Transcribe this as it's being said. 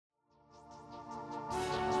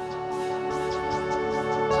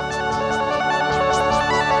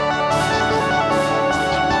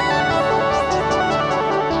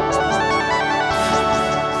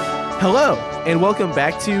and welcome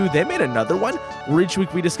back to They Made Another One, where each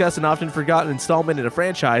week we discuss an often forgotten installment in a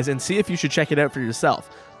franchise and see if you should check it out for yourself.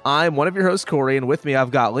 I'm one of your hosts, Corey, and with me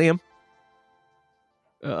I've got Liam.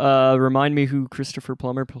 Remind me who Christopher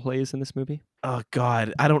Plummer plays in this movie? Oh,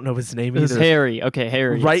 God, I don't know his name It's either. Harry. Okay,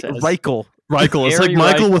 Harry. Reichel. Reichel. It's Harry like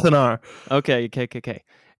Michael Reichel. with an R. Okay.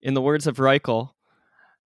 In the words of Reichel.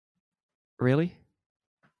 Really?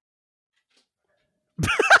 Is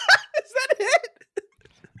that it?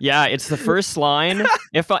 Yeah, it's the first line.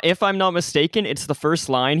 If I'm not mistaken, it's the first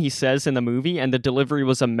line he says in the movie, and the delivery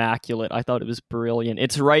was immaculate. I thought it was brilliant.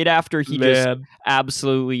 It's right after he just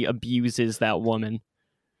absolutely abuses that woman.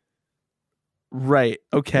 Right.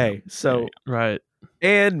 Okay. So, Right.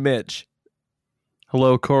 and Mitch.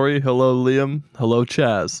 Hello, Corey. Hello, Liam. Hello,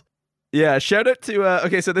 Chaz. Yeah, shout out to,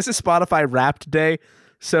 okay, so this is Spotify Wrapped Day.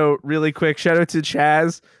 So, really quick, shout out to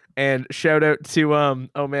Chaz and shout out to,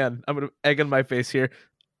 oh man, I'm going to egg on my face here.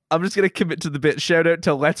 I'm just going to commit to the bit. Shout out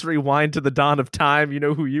to Let's Rewind to the Dawn of Time. You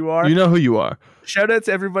know who you are. You know who you are. Shout out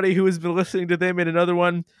to everybody who has been listening to They Made Another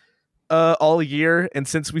One all year and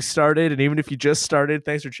since we started. And even if you just started,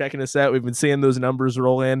 thanks for checking us out. We've been seeing those numbers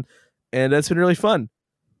roll in, and that's been really fun.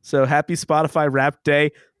 So happy Spotify Wrapped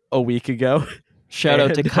Day a week ago. Shout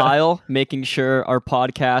out to Kyle, making sure our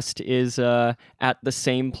podcast is at the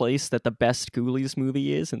same place that the best Ghoulies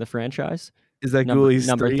movie is in the franchise. Is that Number Ghoulies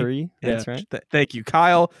number 3? three? Yeah. That's right. Thank you,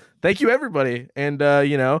 Kyle. Thank you, everybody. And,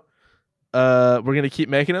 we're going to keep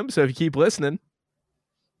making them. So if you keep listening,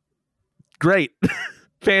 great.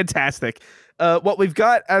 Fantastic. What we've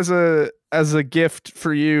got as a gift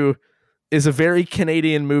for you is a very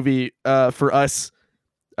Canadian movie for us,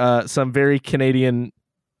 some very Canadian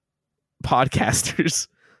podcasters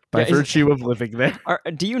by virtue of living there.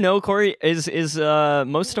 Do you know, Corey, is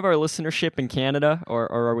most of our listenership in Canada,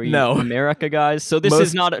 or are we America guys? So this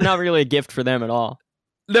is not really a gift for them at all.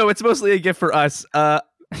 No, it's mostly a gift for us. A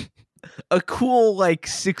cool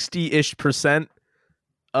 60-ish%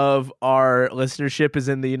 of our listenership is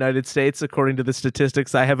in the United States, according to the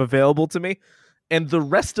statistics I have available to me, and the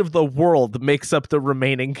rest of the world makes up the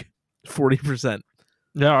remaining 40%.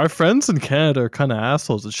 Yeah, our friends in Canada are kind of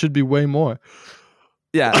assholes. It should be way more.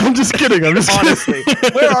 Yeah. I'm just kidding. Honestly,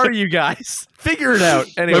 where are you guys? Figure it out.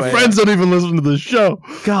 Anyway, my friends don't even listen to the show.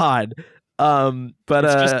 God. But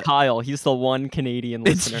it's just Kyle. He's the one Canadian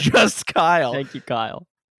listener. It's just Kyle. Thank you, Kyle.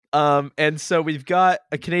 And so we've got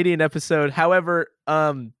a Canadian episode. However,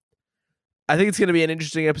 I think it's going to be an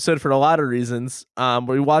interesting episode for a lot of reasons.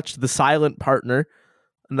 We watched The Silent Partner,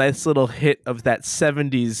 a nice little hit of that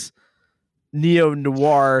 70s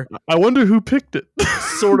neo-noir. I wonder who picked it.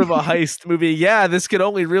 Sort of a heist movie. Yeah, this could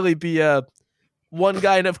only really be one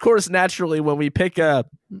guy. And of course, naturally, when we pick a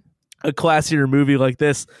classier movie like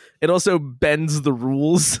this, it also bends the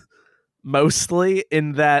rules mostly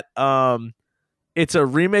in that it's a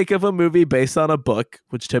remake of a movie based on a book,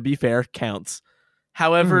 which, to be fair, counts.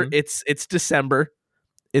 However, it's December.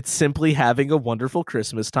 It's simply having a wonderful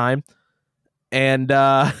Christmas time. And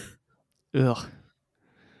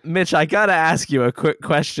Mitch, I gotta ask you a quick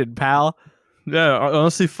question, pal. Yeah,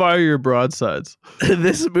 honestly, fire your broadsides.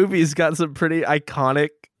 This movie's got some pretty iconic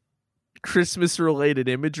Christmas-related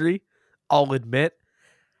imagery, I'll admit.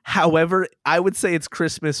 However, I would say it's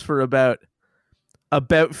Christmas for about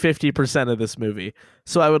 50% of this movie.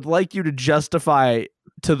 So I would like you to justify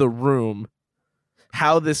to the room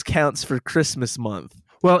how this counts for Christmas month.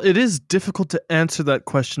 Well, it is difficult to answer that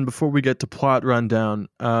question before we get to plot rundown.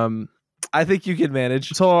 I think you can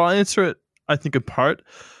manage. So I'll answer it, I think, in part.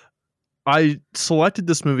 I selected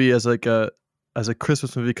this movie as a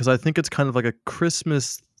Christmas movie because I think it's kind of like a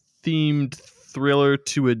Christmas themed thriller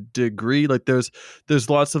to a degree. Like there's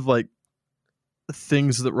lots of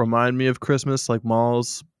things that remind me of Christmas, like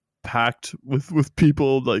malls packed with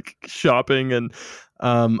people shopping, and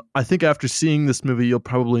I think after seeing this movie you'll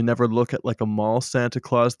probably never look at a mall Santa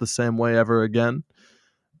Claus the same way ever again.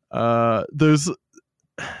 There's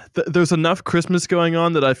enough Christmas going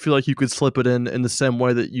on that I feel like you could slip it in the same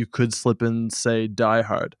way that you could slip in, say, Die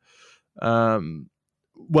Hard.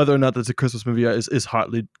 Whether or not that's a Christmas movie is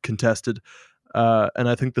hotly contested. And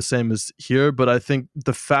I think the same is here. But I think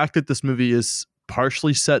the fact that this movie is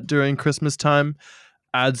partially set during Christmas time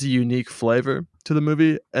adds a unique flavor to the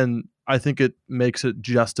movie. And I think it makes it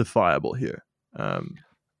justifiable here.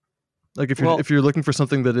 If you're looking for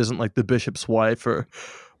something that isn't like The Bishop's Wife or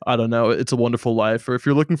I don't know, It's a Wonderful Life, or if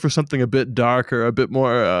you're looking for something a bit darker, a bit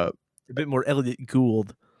more Elliot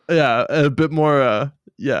Gould, a bit more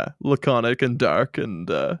laconic and dark and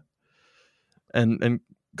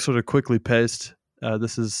sort of quickly paced,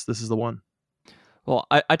 this is the one. Well,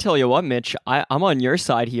 I tell you what, Mitch, I'm on your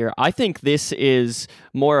side here. I think this is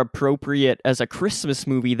more appropriate as a Christmas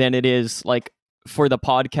movie than it is like for the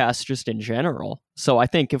podcast just in general. So I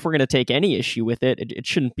think if we're going to take any issue with it, it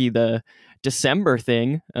shouldn't be the December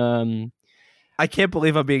thing. I can't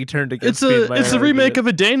believe I'm being turned against. It's a remake of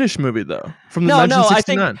a Danish movie, though, from the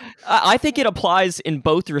 1969. I think it applies in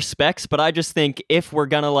both respects, but I just think if we're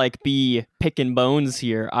gonna like be picking bones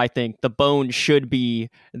here, I think the bone should be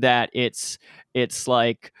that it's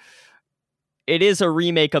like it is a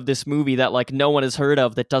remake of this movie that like no one has heard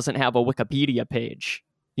of that doesn't have a Wikipedia page.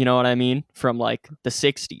 You know what I mean? From like the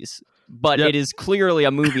 60s. But It is clearly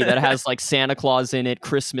a movie that has like Santa Claus in it,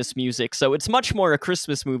 Christmas music. So it's much more a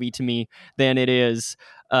Christmas movie to me than it is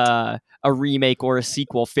a remake or a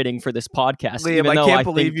sequel fitting for this podcast. Liam, I can't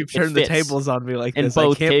believe you've turned the tables on me like this. In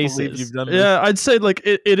both I can't cases. believe you've done this. Yeah, I'd say like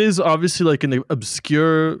it is obviously like an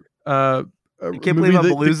obscure I can't believe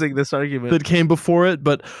I'm losing this argument. That came before it,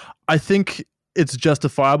 but I think it's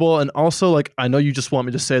justifiable. And also, like, I know you just want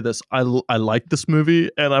me to say this. I like this movie,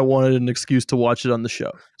 and I wanted an excuse to watch it on the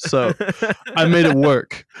show. So I made it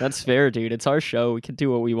work. That's fair, dude. It's our show. We can do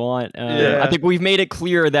what we want. I think we've made it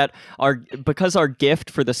clear that because our gift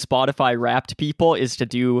for the Spotify Wrapped people is to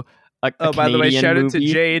do a by the way, shout out to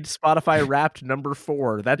movie. Jade, Spotify Wrapped number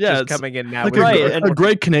 4. That's just coming in now. Like a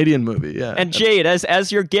great Canadian movie, yeah. And Jade,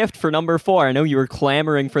 as your gift for number 4, I know you were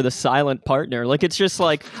clamoring for the silent partner. Like, it's just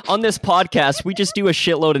like, on this podcast, we just do a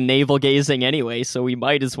shitload of navel gazing anyway, so we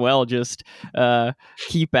might as well just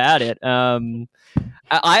keep at it. I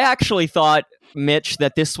actually thought, Mitch,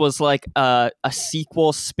 that this was like a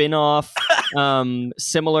sequel spin-off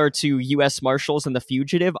similar to U.S. Marshals and The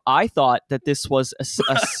Fugitive. I thought that this was a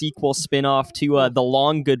sequel spin-off to The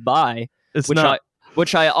Long Goodbye,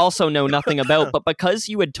 which I also know nothing about. But because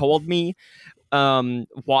you had told me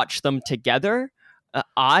watch them together,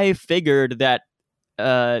 I figured that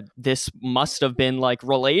this must have been like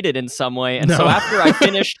related in some way. And so after I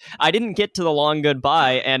finished, I didn't get to The Long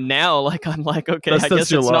Goodbye, and now like I'm like, okay, I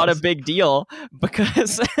guess it's not a big deal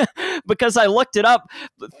because I looked it up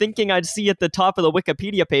thinking I'd see at the top of the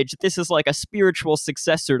Wikipedia page that this is like a spiritual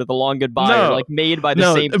successor to The Long Goodbye, or like made by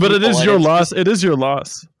the same people. But it is your loss. It is your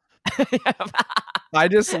loss. I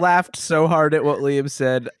just laughed so hard at what Liam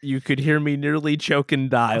said. You could hear me nearly choke and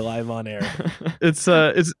die live on air.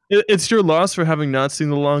 It's your loss for having not seen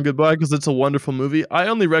The Long Goodbye, because it's a wonderful movie. I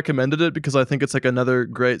only recommended it because I think it's like another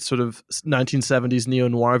great sort of 1970s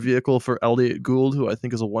neo-noir vehicle for Elliot Gould, who I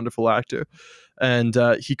think is a wonderful actor. And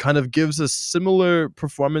he kind of gives a similar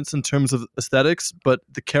performance in terms of aesthetics, but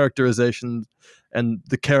the characterization and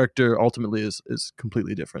the character ultimately is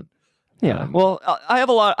completely different. Yeah, well, I have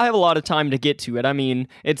a lot of time to get to it. I mean,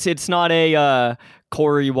 it's not a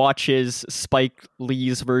Corey watches Spike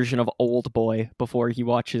Lee's version of Old Boy before he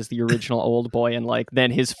watches the original Old Boy, and like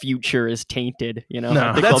then his future is tainted. You know,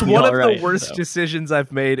 no. That's one of the worst decisions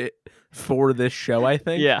I've made for this show, I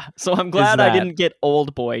think. Yeah, so I'm glad I didn't get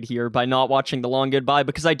Old Boyed here by not watching The Long Goodbye,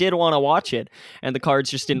 because I did want to watch it, and the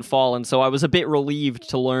cards just didn't fall, and so I was a bit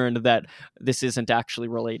relieved to learn that this isn't actually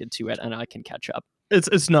related to it, and I can catch up.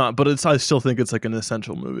 It's not, but I still think it's like an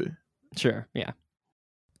essential movie. Sure, yeah.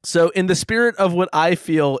 So in the spirit of what I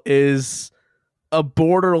feel is a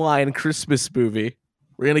borderline Christmas movie,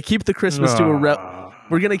 we're gonna keep the Christmas to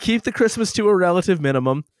a relative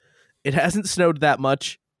minimum. It hasn't snowed that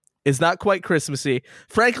much. It's not quite Christmassy.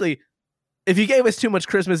 Frankly, if you gave us too much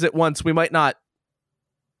Christmas at once, we might not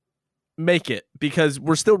make it, because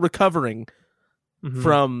we're still recovering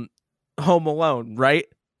from Home Alone, right?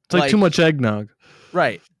 It's like too much eggnog.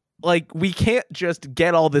 Right. Like, we can't just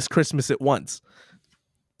get all this Christmas at once.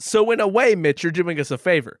 So in a way, Mitch, you're doing us a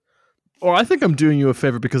favor. Well, I think I'm doing you a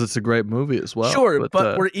favor because it's a great movie as well. Sure,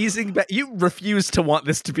 but we're easing back. You refuse to want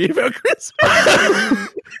this to be about Christmas.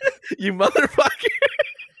 You motherfucker.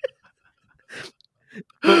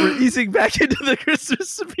 But we're easing back into the Christmas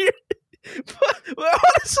spirit. Well,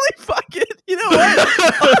 honestly, fuck it. You know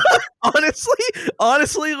what?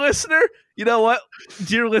 honestly, listener, you know what?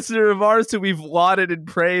 Dear listener of ours who we've lauded and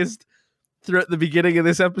praised throughout the beginning of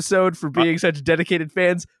this episode for being such dedicated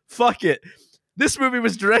fans, fuck it. This movie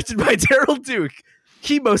was directed by Daryl Duke.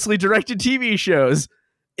 He mostly directed TV shows.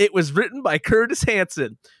 It was written by Curtis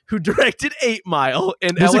Hanson, who directed 8 Mile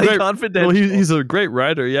and LA Confidential. Well, he's a great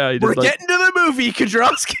writer. Yeah, we're getting to the movie,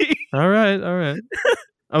 Kudrowski. All right.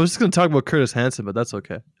 I was just going to talk about Curtis Hanson, but that's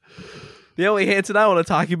okay. The only Hanson I want to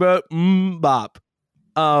talk about, Bop.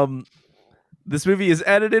 This movie is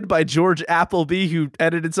edited by George Appleby, who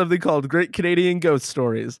edited something called Great Canadian Ghost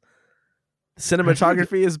Stories. The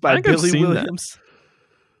cinematography is by Billy Williams,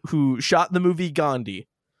 who shot the movie Gandhi.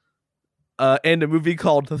 and a movie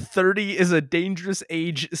called 30 is a Dangerous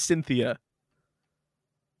Age, Cynthia.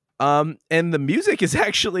 And the music is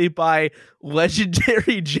actually by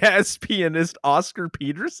legendary jazz pianist Oscar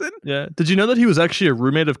Peterson. Yeah. Did you know that he was actually a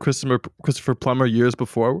roommate of Christopher Plummer years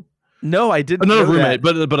before? No, I didn't. Not know a roommate,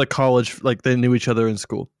 that. but a college. Like they knew each other in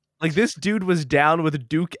school. Like this dude was down with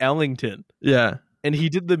Duke Ellington. Yeah. And he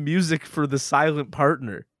did the music for The Silent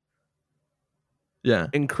Partner. Yeah.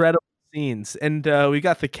 Incredible scenes. And we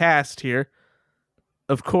got the cast here.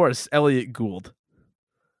 Of course, Elliot Gould.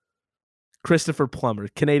 Christopher Plummer,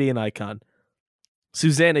 Canadian icon.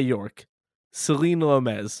 Susanna York. Celine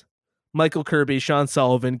Lomez. Michael Kirby, Sean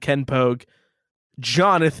Sullivan, Ken Pogue.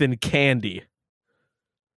 Jonathan Candy.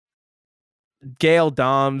 Gail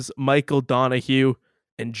Doms, Michael Donahue,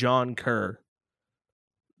 and John Kerr.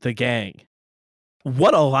 The gang.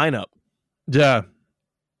 What a lineup. Yeah.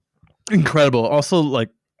 Incredible. Also, like,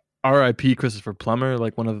 R.I.P. Christopher Plummer,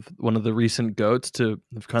 like one of the recent goats to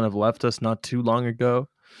have kind of left us not too long ago.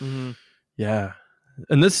 Mm-hmm. Yeah.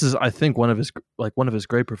 And this is, I think, one of his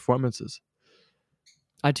great performances.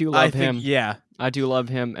 I do love him. Yeah. I do love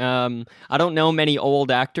him. I don't know many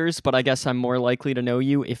old actors, but I guess I'm more likely to know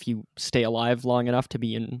you if you stay alive long enough to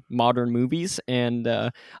be in modern movies. And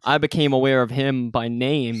I became aware of him by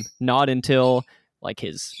name not until like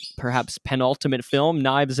his perhaps penultimate film,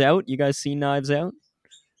 Knives Out. You guys seen Knives Out?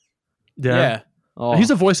 Yeah. Oh.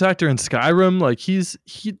 He's a voice actor in Skyrim. Like he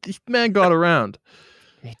man got around.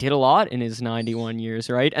 He did a lot in his 91 years,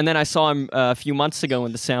 right? And then I saw him a few months ago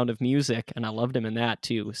in The Sound of Music, and I loved him in that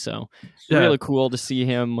too. So really cool to see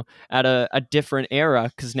him at a different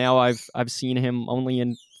era, because now I've seen him only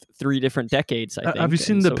in 3 different decades, I think. Have you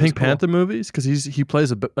seen the Pink Panther movies? Because he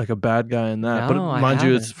plays a bad guy in that. No, but mind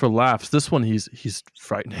you, it's for laughs. This one, he's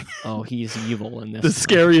frightening. Oh, he's evil in this. The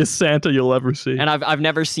scariest Santa you'll ever see. And I've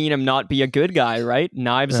never seen him not be a good guy, right?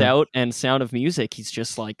 Knives Out and Sound of Music. He's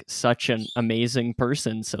just like such an amazing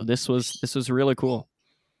person. So this was really cool.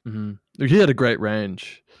 Mm-hmm. He had a great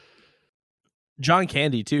range. John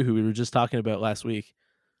Candy too, who we were just talking about last week.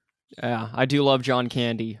 Yeah, I do love John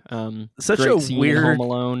Candy. Such a weird Home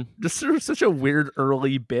Alone. Just such a weird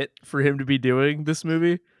early bit for him to be doing this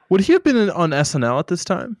movie. Would he have been on SNL at this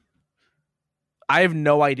time? I have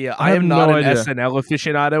no idea. I am not an SNL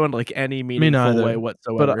aficionado in like any meaningful way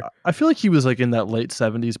whatsoever. But I feel like he was like in that late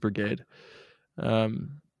 70s brigade.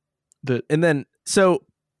 And then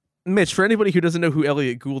Mitch, for anybody who doesn't know who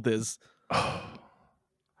Elliot Gould is,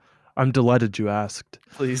 I'm delighted you asked.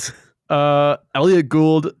 Please. Elliot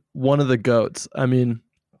Gould, one of the GOATs. I mean,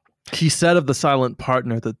 he said of The Silent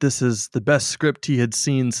Partner that this is the best script he had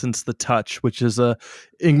seen since The Touch, which is a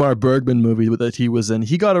Ingmar Bergman movie that he was in.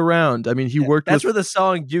 He got around. I mean, he worked That's where the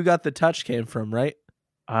song You Got the Touch came from, right?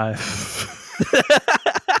 I'm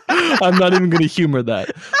not even going to humor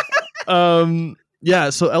that.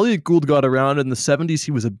 Yeah, so Elliot Gould got around in the 70s.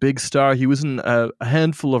 He was a big star. He was in a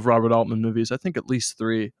handful of Robert Altman movies. I think at least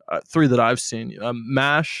 3 that I've seen.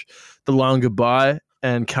 MASH, The Long Goodbye,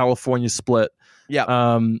 and California Split.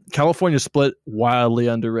 Yeah. California Split, wildly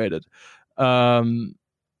underrated. But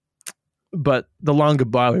The Long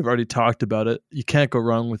Goodbye, we've already talked about it. You can't go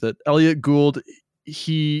wrong with it. Elliot Gould,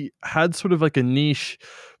 he had sort of like a niche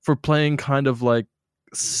for playing kind of like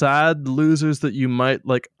sad losers that you might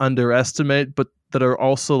like underestimate, but that are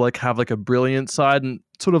also like have like a brilliant side and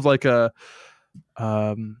sort of like a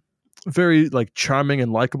very like charming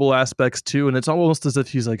and likable aspects too. And it's almost as if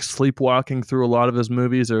he's like sleepwalking through a lot of his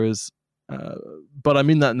movies, or his but I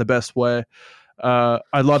mean that in the best way. I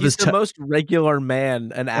love he's his the most regular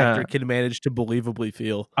man an actor can manage to believably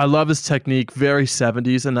feel. I love his technique, very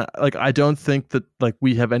 70s, and I don't think that like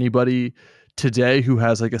we have anybody today who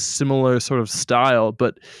has like a similar sort of style,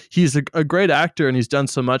 but he's a great actor and he's done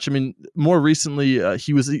so much. I mean, more recently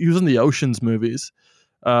he was in the Ocean's movies,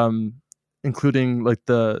 including like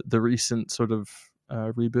the recent sort of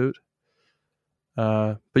reboot.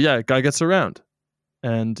 But yeah, guy gets around,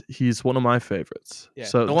 and he's one of my favorites. Yeah,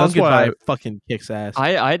 so that's why I fucking kicks ass.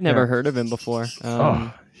 I'd never heard of him before.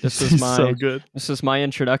 This was so good. This was my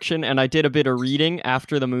introduction, and I did a bit of reading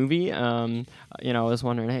after the movie. I was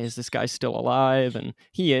wondering, hey, is this guy still alive? And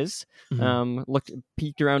he is. Mm-hmm.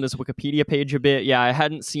 Peeked around his Wikipedia page a bit. Yeah, I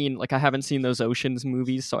haven't seen those Ocean's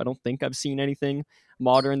movies, so I don't think I've seen anything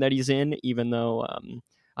modern that he's in, even though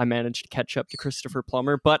I managed to catch up to Christopher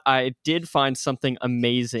Plummer. But I did find something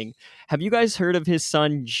amazing. Have you guys heard of his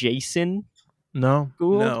son, Jason? No.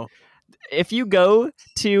 Gould? No. If you go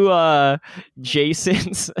to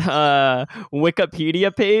Jason's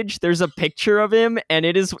Wikipedia page, there's a picture of him, and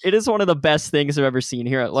it is one of the best things I've ever seen.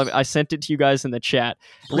 Here, I sent it to you guys in the chat.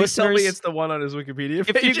 Please tell me it's the one on his Wikipedia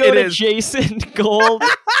page. If you go to Jason Gould,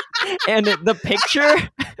 And the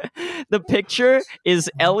picture is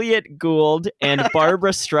Elliot Gould and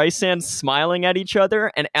Barbara Streisand smiling at each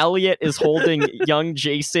other, and Elliot is holding young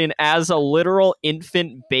Jason as a literal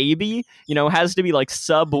infant baby, has to be like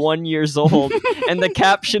sub 1 year old. And the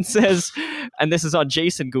caption says, and this is on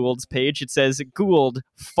Jason Gould's page, it says, Gould,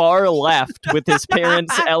 far left, with his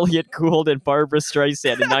parents Elliot Gould and Barbara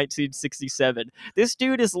Streisand in 1967. This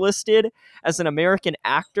dude is listed as an American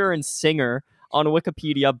actor and singer on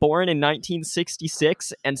Wikipedia, born in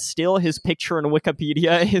 1966, and still his picture on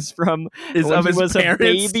Wikipedia is from when he was a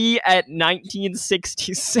baby at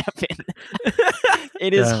 1967.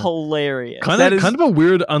 It is hilarious. Kind of a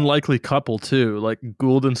weird, unlikely couple too, like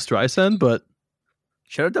Gould and Streisand. But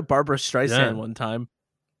shout out to Barbara Streisand one time.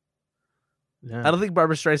 Yeah. I don't think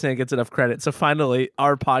Barbara Streisand gets enough credit. So finally,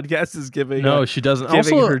 our podcast is giving. No, she doesn't.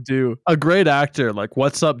 Giving also, her due. A great actor, like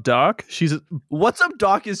What's Up Doc. What's Up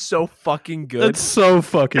Doc is so fucking good. It's so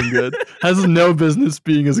fucking good. Has no business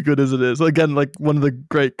being as good as it is. Again, like one of the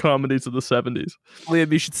great comedies of the 70s.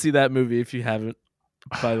 Liam, you should see that movie if you haven't.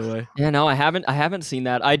 By the way, yeah, no, I haven't seen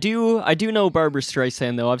that. I do know Barbara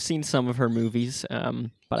Streisand though. I've seen some of her movies,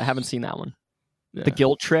 but I haven't seen that one. Yeah. The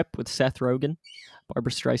Guilt Trip with Seth Rogen,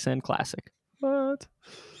 Barbara Streisand classic. What?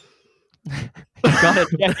 You gotta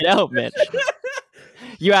check it out, Mitch.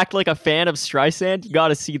 You act like a fan of Streisand, you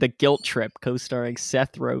gotta see The Guilt Trip, co-starring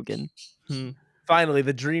Seth Rogen. Finally,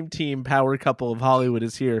 the dream team power couple of Hollywood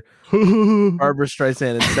is here. Barbara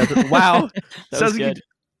Streisand and Seth Rogen. Wow. Sounds good.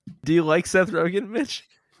 Do you like Seth Rogen, Mitch?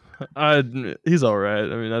 He's all right.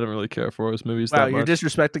 I mean, I don't really care for his movies that much. Wow, you're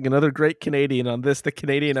disrespecting another great Canadian on the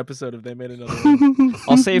Canadian episode of They Made Another One.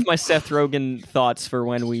 I'll save my Seth Rogen thoughts for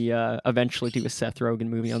when we eventually do a Seth Rogen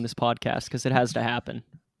movie on this podcast, because it has to happen.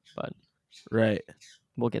 But right,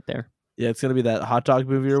 we'll get there. Yeah, it's going to be that hot dog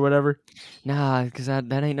movie or whatever. Nah, because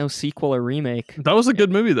that ain't no sequel or remake. That was a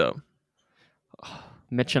good movie, though.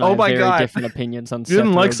 Mitch and I have very different opinions on Seth Rogen. You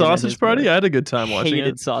didn't like Sausage Party? I had a good time watching it.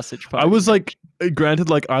 Hated Sausage Party. I was like, granted,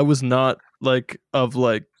 like I was not like of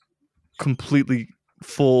like completely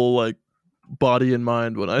full like body and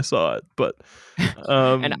mind when I saw it, but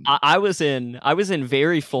and I was in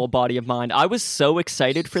very full body of mind. I was so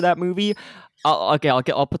excited for that movie. I'll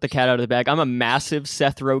put the cat out of the bag. I'm a massive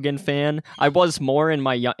Seth Rogen fan. I was more in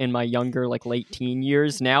my younger, like late teen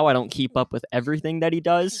years. Now I don't keep up with everything that he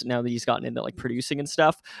does, now that he's gotten into like producing and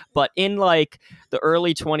stuff. But in like the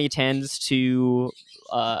early 2010s to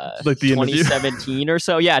like the 2017 or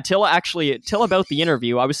so, till about The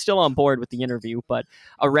Interview, I was still on board with The Interview. But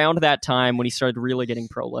around that time when he started really getting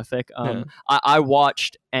prolific, I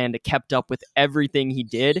watched and kept up with everything he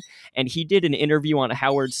did. And he did an interview on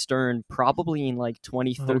Howard Stern probably in like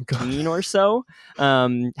 2013 or so.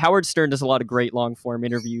 Howard Stern does a lot of great long form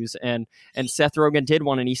interviews, and Seth Rogen did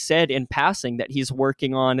one, and he said in passing that he's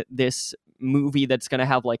working on this movie that's going to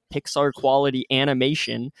have like Pixar quality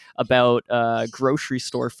animation about grocery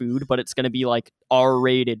store food, but it's going to be like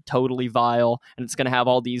R-rated, totally vile, and it's going to have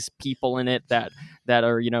all these people in it that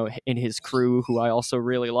are, in his crew, who I also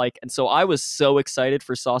really like. And so I was so excited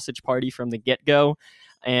for Sausage Party from the get-go,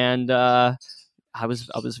 and I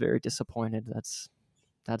was very disappointed. That's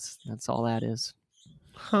all that is.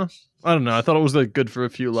 Huh. I don't know. I thought it was like good for a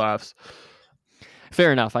few laughs.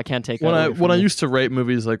 Fair enough. I can't take that when away from I you. used to rate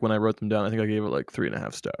movies, like when I wrote them down, I think I gave it like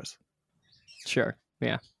 3.5 stars. Sure.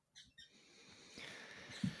 Yeah.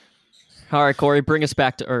 All right, Corey, bring us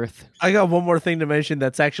back to Earth. I got one more thing to mention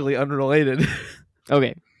that's actually unrelated.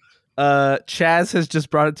 Okay. Chaz has just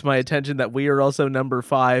brought it to my attention that we are also number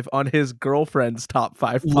 5 on his girlfriend's top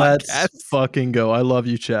 5 podcasts. Let's fucking go. I love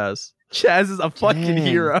you, Chaz. Chaz is a fucking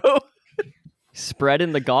hero.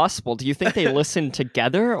 Spreading the gospel. Do you think they listen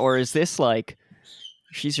together, or is this like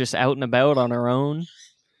she's just out and about on her own?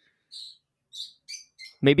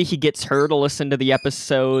 Maybe he gets her to listen to the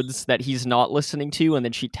episodes that he's not listening to, and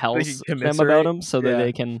then she tells them about them so that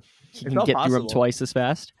he can get through them twice as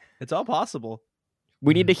fast. It's all possible.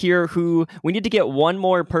 We need to we need to get one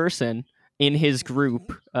more person in his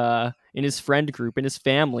group, in his friend group, in his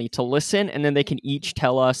family, to listen, and then they can each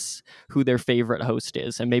tell us who their favorite host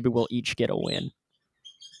is, and maybe we'll each get a win.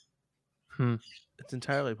 It's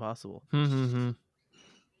entirely possible.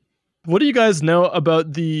 What do you guys know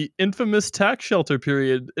about the infamous tax shelter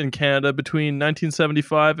period in Canada between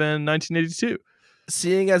 1975 and 1982?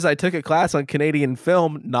 Seeing as I took a class on Canadian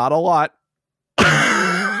film, not a lot.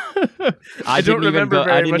 I didn't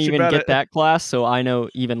even get that class, so I know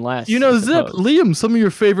even less. Zip, Liam, some of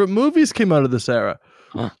your favorite movies came out of this era.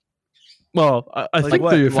 Huh. Well, I think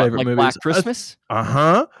they're your favorite movies. Black Christmas?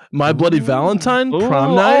 My Bloody Valentine,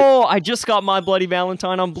 Prom Night. Night. Oh, I just got My Bloody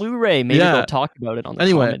Valentine on Blu-ray. Maybe they'll talk about it on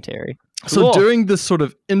the commentary. So during this sort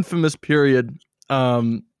of infamous period,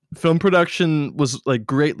 film production was like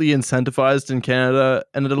greatly incentivized in Canada,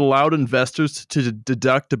 and it allowed investors to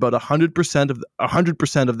deduct about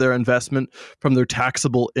 100% of their investment from their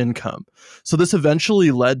taxable income. So this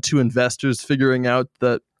eventually led to investors figuring out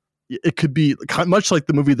that it could be much like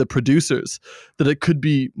the movie The Producers, that it could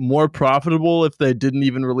be more profitable if they didn't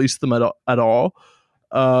even release them at all.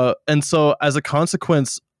 And so as a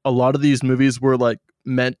consequence, a lot of these movies were like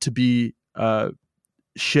meant to be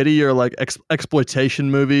shitty or like exploitation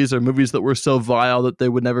movies, or movies that were so vile that they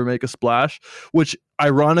would never make a splash, which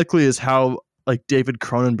ironically is how like David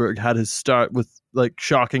Cronenberg had his start, with like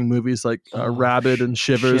shocking movies like Rabid and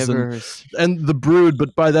Shivers. And The Brood.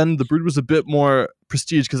 But by then The Brood was a bit more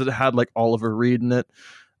prestige because it had like Oliver Reed in it,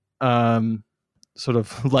 sort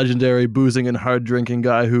of legendary boozing and hard drinking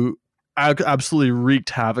guy who absolutely wreaked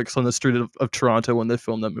havoc on the street of Toronto when they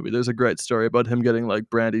filmed that movie. There's a great story about him getting like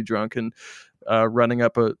brandy drunk and running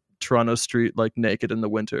up a Toronto street like naked in the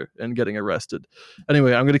winter and getting arrested.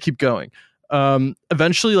 Anyway, I'm going to keep going.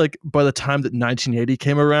 Eventually, like by the time that 1980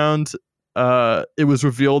 came around, it was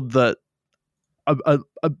revealed that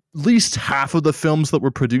at least half of the films that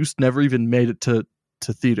were produced never even made it to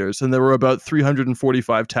theaters, and there were about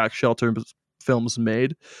 345 tax shelter films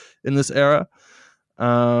made in this era.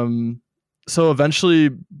 So eventually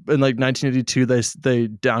in like 1982, they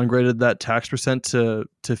downgraded that tax percent to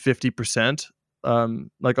 50%,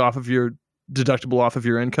 like off of your deductible off of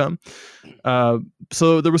your income.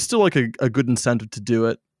 So there was still like a good incentive to do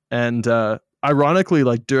it. And ironically,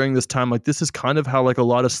 like during this time, like this is kind of how like a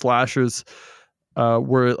lot of slashers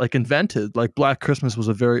were like invented. Like Black Christmas was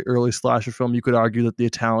a very early slasher film. You could argue that the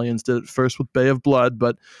Italians did it first with Bay of Blood,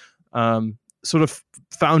 but sort of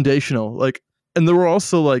foundational. Like, and there were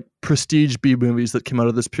also like prestige B movies that came out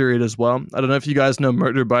of this period as well. I don't know if you guys know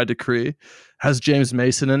Murder by Decree. Has James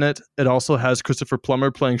Mason in it. It also has Christopher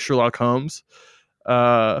Plummer playing Sherlock Holmes.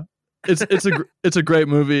 It's a great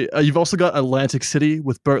movie. You've also got Atlantic City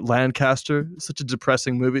with Burt Lancaster. Such a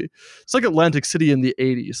depressing movie. It's like Atlantic City in the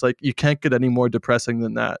 80s. Like you can't get any more depressing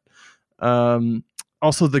than that.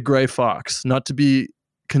 Also The Gray Fox, not to be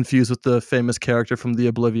confused with the famous character from the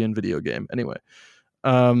Oblivion video game. Anyway,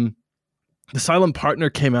 The Silent Partner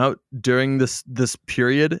came out during this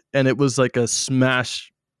period, and it was like a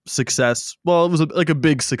smash success. Well, it was like a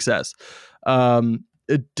big success.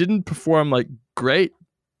 It didn't perform like great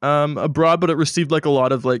abroad, but it received like a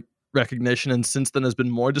lot of like recognition, and since then has been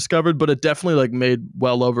more discovered. But it definitely like made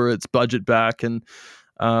well over its budget back, and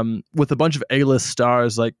with a bunch of A-list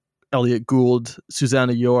stars like Elliot Gould,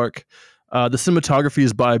 Susanna York. The cinematography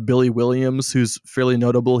is by Billy Williams, who's fairly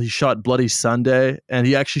notable. He shot Bloody Sunday, and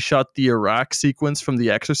he actually shot the Iraq sequence from The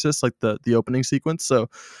Exorcist, like the opening sequence. So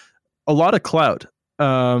a lot of clout.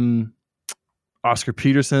 Oscar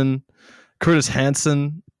Peterson, Curtis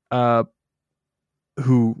Hanson,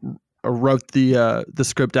 who wrote the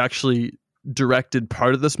script, actually directed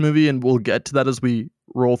part of this movie, and we'll get to that as we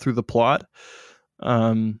roll through the plot.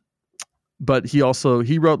 But he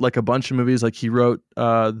wrote like a bunch of movies. Like he wrote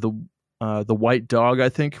the White Dog, I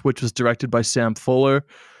think, which was directed by Sam Fuller.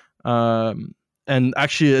 And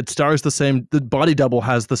actually it stars the body double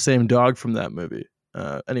has the same dog from that movie.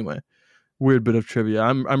 Anyway, weird bit of trivia.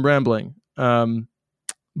 I'm rambling.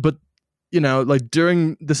 But you know, like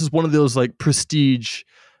this is one of those like prestige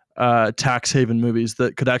tax haven movies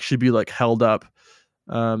that could actually be like held up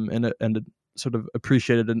and sort of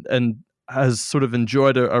appreciated and has sort of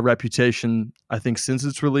enjoyed a reputation, I think, since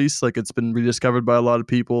its release. Like it's been rediscovered by a lot of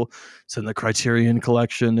people. It's in the Criterion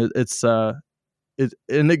Collection.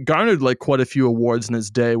 It garnered like quite a few awards in its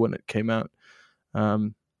day when it came out.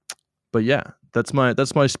 But yeah, that's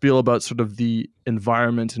my spiel about sort of the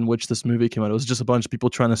environment in which this movie came out. It was just a bunch of people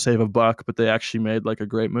trying to save a buck, but they actually made like a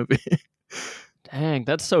great movie. Dang,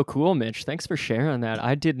 that's so cool, Mitch. Thanks for sharing that.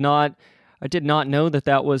 I did not know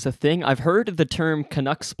that was a thing. I've heard of the term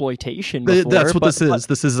Canucksploitation before. That's what this is.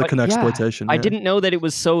 This is a Canucksploitation. Yeah. I didn't know that it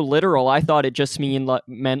was so literal. I thought it just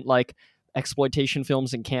meant like exploitation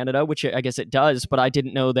films in Canada, which I guess it does, but I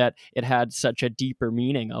didn't know that it had such a deeper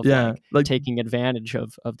meaning of like taking advantage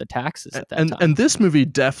of the taxes at that time. And this movie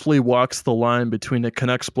definitely walks the line between a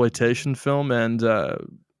Canucksploitation film and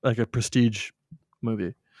like a prestige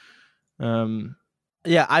movie.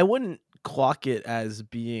 Yeah, I wouldn't clock it as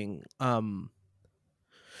being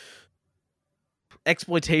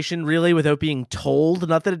exploitation really without being told.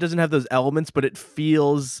 Not that it doesn't have those elements, but it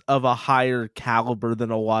feels of a higher caliber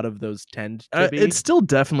than a lot of those tend to be. It still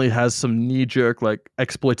definitely has some knee-jerk like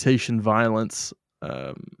exploitation violence.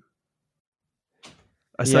 I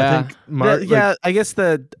think I guess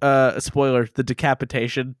the spoiler, the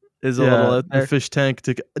decapitation is a little out there. The fish tank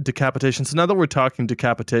decapitation. So now that we're talking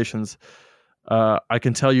decapitations, I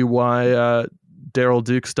can tell you why Daryl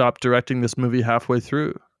Duke stopped directing this movie halfway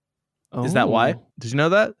through. Oh. Is that why? Did you know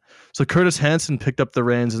that? So Curtis Hanson picked up the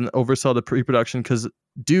reins and oversaw the pre-production because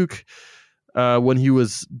Duke, when he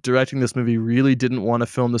was directing this movie, really didn't want to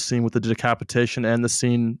film the scene with the decapitation and the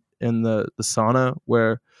scene in the sauna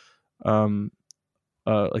where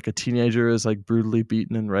like a teenager is like brutally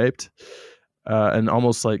beaten and raped and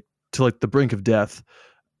almost like to like the brink of death.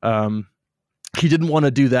 He didn't want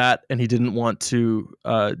to do that, and he didn't want to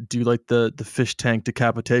do like the fish tank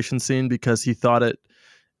decapitation scene because he thought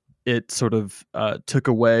it sort of took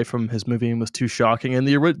away from his movie and was too shocking. And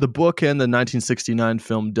the book and the 1969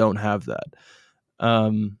 film don't have that.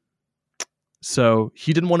 So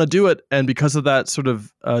he didn't want to do it, and because of that sort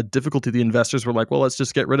of difficulty, the investors were like, "Well, let's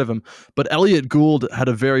just get rid of him." But Elliot Gould had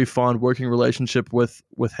a very fond working relationship with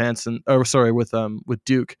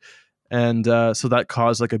Duke, and so that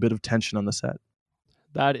caused like a bit of tension on the set.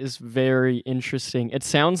 That is very interesting. It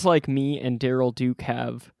sounds like me and Daryl Duke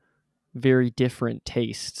have very different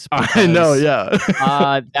tastes. I know, yeah.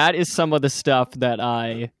 That is some of the stuff that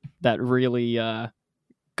really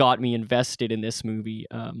got me invested in this movie.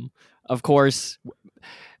 Of course,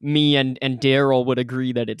 me and Daryl would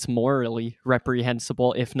agree that it's morally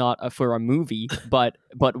reprehensible, if not for a movie. But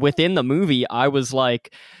within the movie, I was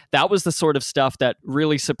like, that was the sort of stuff that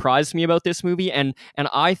really surprised me about this movie. And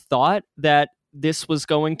I thought that this was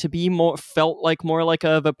going to be felt like more like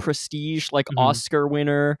a prestige, like Oscar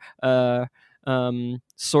winner,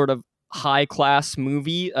 sort of high class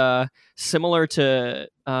movie, similar to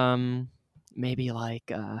maybe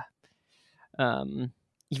like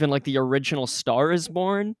even like the original Star is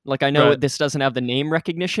Born. Like I know this doesn't have the name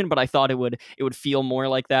recognition, but I thought it would feel more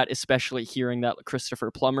like that, especially hearing that Christopher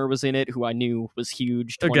Plummer was in it, who I knew was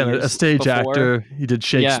huge. Again, a stage actor. He did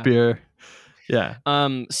Shakespeare. Yeah.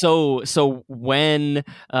 So when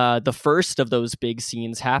the first of those big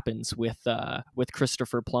scenes happens with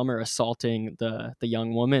Christopher Plummer assaulting the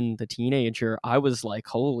young woman, the teenager, I was like,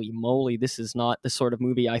 holy moly, this is not the sort of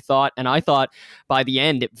movie I thought. And I thought by the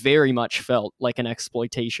end, it very much felt like an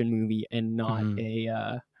exploitation movie and not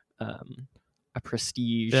a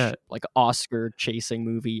prestige, like Oscar chasing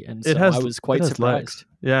movie. And so I was quite surprised.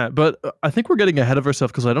 Yeah, but I think we're getting ahead of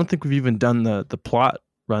ourselves because I don't think we've even done the plot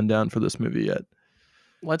rundown for this movie yet.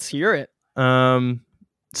 Let's hear it.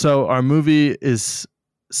 So our movie is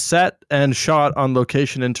set and shot on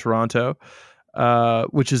location in Toronto,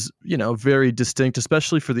 which is, very distinct,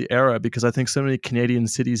 especially for the era, because I think so many Canadian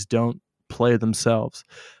cities don't play themselves.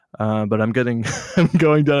 But I'm going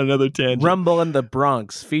down another tangent. Rumble in the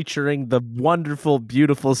Bronx, featuring the wonderful,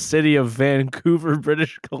 beautiful city of Vancouver,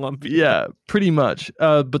 British Columbia. Yeah, pretty much.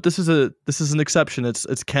 But this is an exception.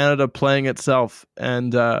 It's Canada playing itself,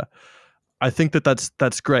 and I think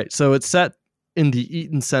that's great. So it's set in the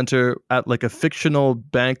Eaton Centre at like a fictional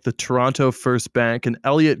bank, the Toronto First Bank, and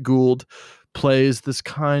Elliot Gould plays this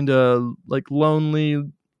kind of like lonely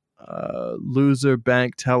loser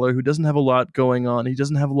bank teller who doesn't have a lot going on. He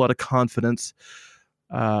doesn't have a lot of confidence,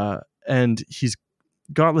 and he's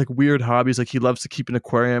got like weird hobbies. Like he loves to keep an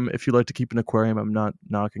aquarium. If you like to keep an aquarium, I'm not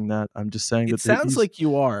knocking that. I'm just saying it sounds like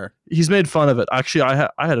you are. He's made fun of it. Actually,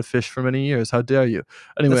 I had a fish for many years. How dare you?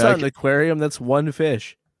 Anyway, that's not an aquarium. That's one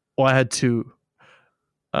fish. Well, I had two.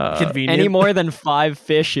 Convenient. Any more than 5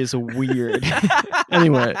 fish is weird.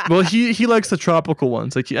 Anyway, well, he likes the tropical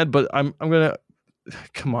ones. But I'm gonna.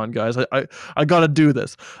 Come on, guys! I gotta do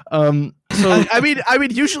this. So I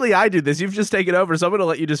mean, usually I do this. You've just taken over, so I'm gonna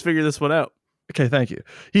let you just figure this one out. Okay, thank you.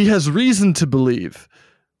 He has reason to believe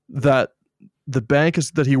that the bank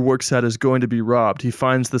that he works at is going to be robbed. He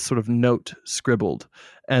finds this sort of note scribbled,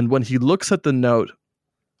 and when he looks at the note,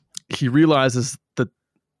 he realizes that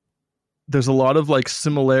there's a lot of like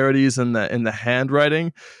similarities in the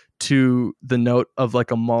handwriting to the note of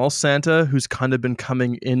like a mall Santa who's kind of been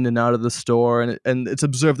coming in and out of the store, and it's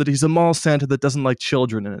observed that he's a mall Santa that doesn't like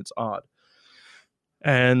children, and it's odd.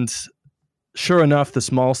 And sure enough,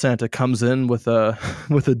 this mall Santa comes in with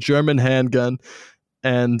a German handgun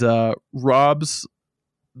and robs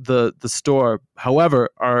the store.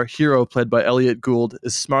 However, our hero, played by Elliot Gould,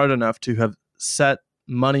 is smart enough to have set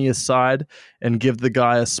money aside and give the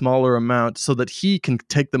guy a smaller amount so that he can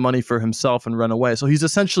take the money for himself and run away. So he's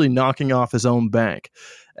essentially knocking off his own bank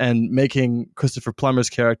and making Christopher Plummer's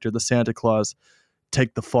character, the Santa Claus,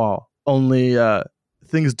 take the fall. Only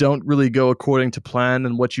things don't really go according to plan,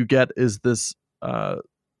 and what you get is this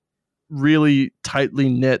really tightly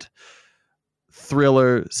knit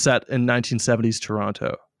thriller set in 1970s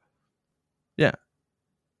Toronto. Yeah.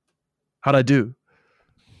 How'd I do?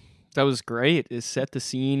 That was great. It set the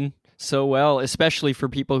scene so well, especially for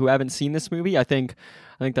people who haven't seen this movie. I think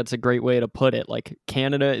that's a great way to put it. Like,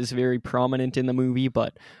 Canada is very prominent in the movie,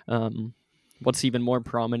 but what's even more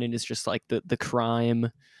prominent is just like the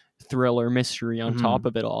crime thriller mystery on top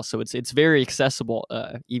of it all. So it's very accessible,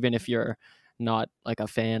 even if you're not like a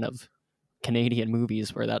fan of Canadian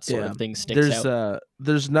movies where that sort of thing sticks out.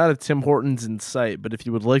 There's not a Tim Hortons in sight, but if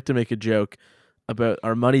you would like to make a joke about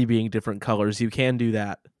our money being different colors, you can do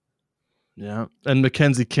that. Yeah, and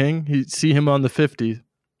Mackenzie King, you see him on the 50.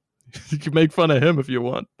 You can make fun of him if you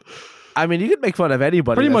want. I mean, you could make fun of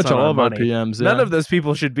anybody. Pretty much all of our PMs. Yeah. None of those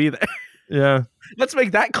people should be there. Yeah. Let's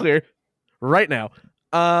make that clear right now.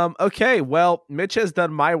 Okay, well, Mitch has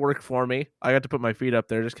done my work for me. I got to put my feet up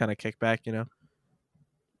there, just kind of kick back, you know.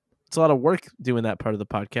 It's a lot of work doing that part of the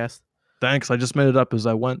podcast. Thanks. I just made it up as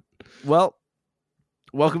I went. Well,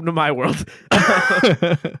 welcome to my world.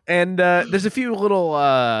 And there's a few little,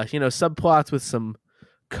 subplots with some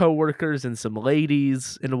coworkers and some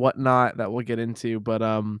ladies and whatnot that we'll get into. But,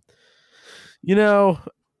 we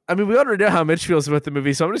already know how Mitch feels about the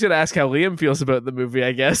movie, so I'm just going to ask how Liam feels about the movie,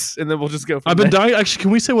 I guess, and then we'll just go from there. Dying. Actually,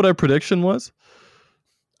 can we say what our prediction was?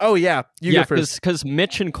 Oh, yeah. You go first. Because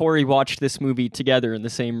Mitch and Corey watched this movie together in the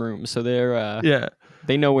same room, so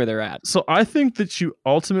they know where they're at. So I think that you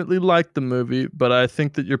ultimately liked the movie, but I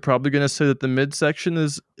think that you're probably going to say that the midsection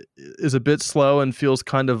is a bit slow and feels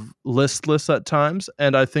kind of listless at times,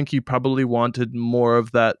 and I think you probably wanted more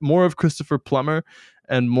of that, more of Christopher Plummer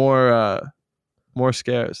and more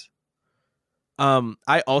scares.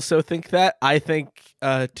 I also think that. I think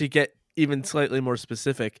to get even slightly more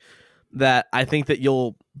specific, that I think that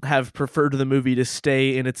you'll have preferred the movie to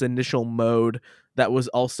stay in its initial mode that was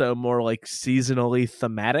also more like seasonally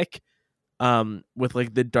thematic, with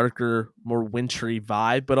like the darker, more wintry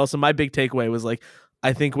vibe. But also my big takeaway was like,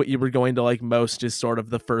 I think what you were going to like most is sort of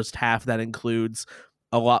the first half that includes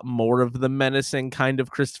a lot more of the menacing kind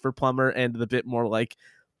of Christopher Plummer and the bit more like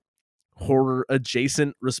horror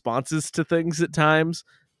adjacent responses to things at times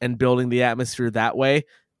and building the atmosphere that way.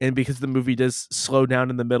 And because the movie does slow down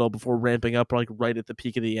in the middle before ramping up like right at the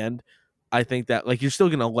peak of the end, I think that like you're still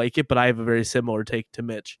going to like it, but I have a very similar take to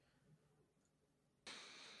Mitch.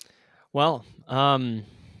 Well, I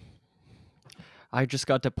just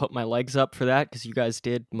got to put my legs up for that because you guys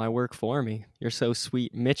did my work for me. You're so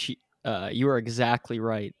sweet. Mitch, you are exactly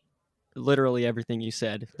right. Literally everything you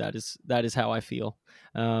said. That is how I feel.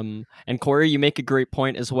 And Corey, you make a great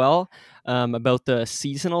point as well about the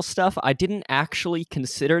seasonal stuff. I didn't actually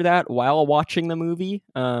consider that while watching the movie.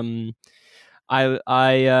 Because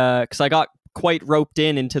I got quite roped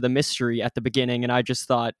into the mystery at the beginning, and I just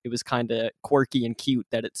thought it was kind of quirky and cute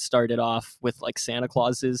that it started off with like Santa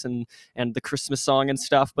Clauses and the Christmas song and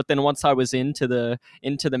stuff. But then once I was into the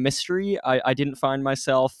mystery, I didn't find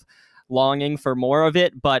myself longing for more of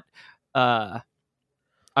it. But I'm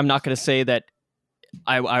not going to say that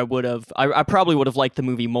I would have. I probably would have liked the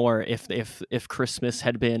movie more if Christmas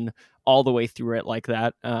had been all the way through it like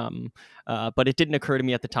that. But it didn't occur to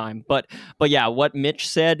me at the time. But yeah, what Mitch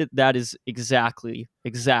said, that is exactly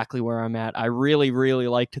where I'm at. I really, really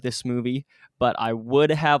liked this movie, but I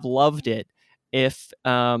would have loved it if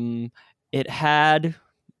it had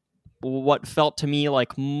what felt to me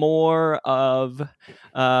like more of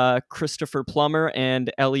Christopher Plummer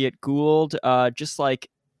and Elliot Gould, just like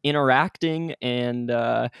interacting and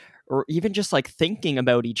or even just like thinking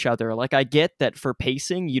about each other. Like, I get that for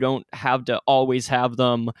pacing, you don't have to always have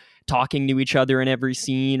them talking to each other in every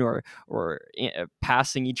scene or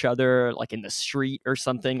passing each other like in the street or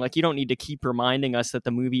something. Like, you don't need to keep reminding us that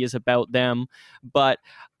the movie is about them. But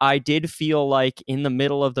I did feel like in the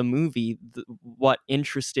middle of the movie, what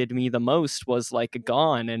interested me the most was like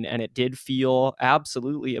gone, and it did feel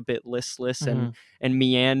absolutely a bit listless and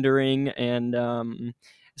meandering, and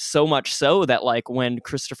so much so that like when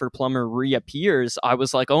Christopher Plummer reappears, I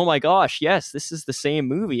was like, oh my gosh, yes, this is the same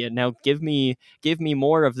movie, and now give me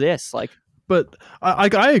more of this. Like, but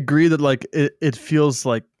I agree that like it feels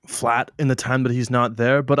like flat in the time that he's not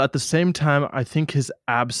there, but at the same time, I think his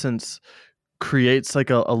absence creates like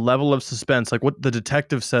a level of suspense. Like what the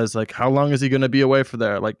detective says, like, how long is he going to be away for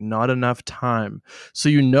there? Like, not enough time. So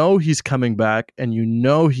you know he's coming back, and you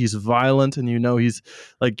know he's violent, and you know he's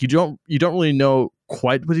like, you don't really know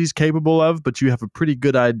quite what he's capable of, but you have a pretty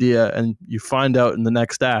good idea, and you find out in the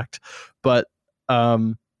next act. But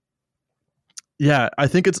yeah, I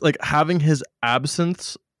think it's like having his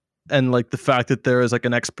absence and like the fact that there is like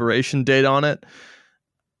an expiration date on it,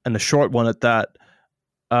 and a short one at that,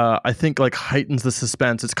 I think like heightens the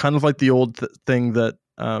suspense. It's kind of like the old thing that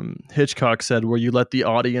Hitchcock said, where you let the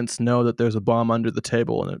audience know that there's a bomb under the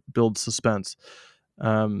table, and it builds suspense.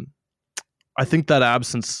 I think that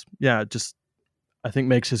absence, just I think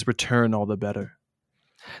makes his return all the better.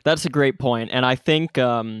 That's a great point, and I think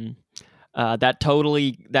that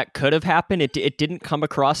could have happened. It didn't come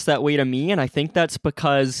across that way to me, and I think that's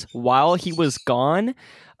because while he was gone,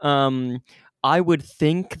 I would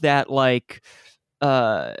think that like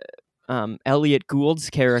Elliot Gould's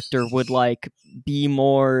character would like be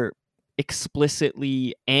more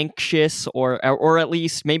explicitly anxious, or at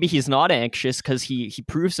least maybe he's not anxious because he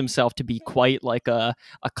proves himself to be quite like a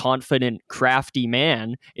confident, crafty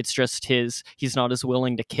man. It's just he's not as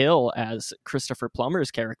willing to kill as Christopher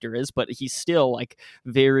Plummer's character is, but he's still like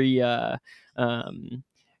very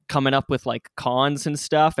coming up with like cons and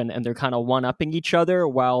stuff, and they're kind of one-upping each other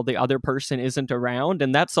while the other person isn't around,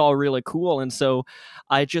 and that's all really cool. And so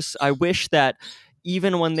I wish that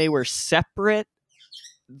even when they were separate,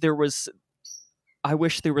 I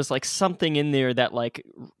wish there was like something in there that like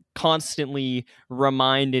constantly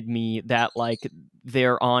reminded me that like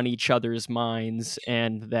they're on each other's minds,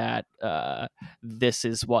 and that this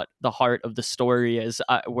is what the heart of the story is.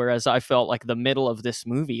 Whereas I felt like the middle of this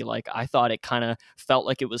movie, like I thought it kind of felt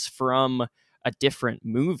like it was from a different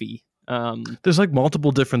movie. There's like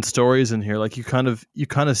multiple different stories in here. Like you kind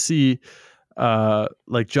of see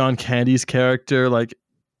like John Candy's character like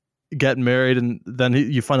get married, and then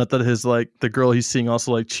you find out that his like the girl he's seeing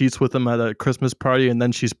also like cheats with him at a Christmas party, and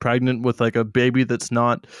then she's pregnant with like a baby that's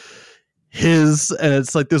not his, and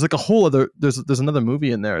it's like there's like a whole other there's another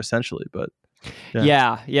movie in there essentially. But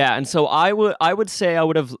yeah. And so I would say I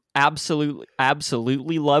would have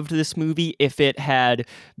absolutely loved this movie if it had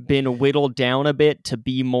been whittled down a bit to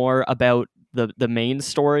be more about the main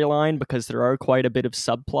storyline, because there are quite a bit of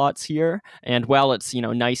subplots here. And while it's,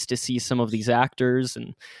 nice to see some of these actors,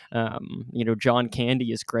 and John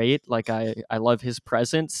Candy is great, like I love his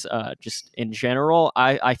presence just in general,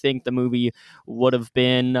 I think the movie would have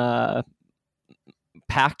been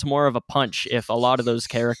packed more of a punch if a lot of those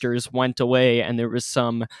characters went away and there was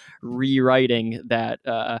some rewriting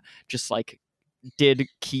that just like did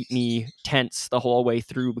keep me tense the whole way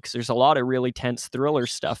through, because there's a lot of really tense thriller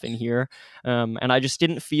stuff in here, and I just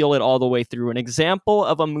didn't feel it all the way through. An example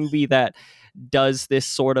of a movie that does this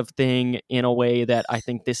sort of thing in a way that I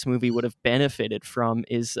think this movie would have benefited from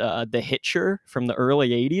is The Hitcher from the early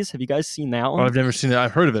 80s. Have you guys seen that one? Oh, I've never seen it.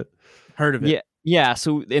 I've heard of it. Yeah,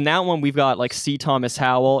 so in that one we've got like C. Thomas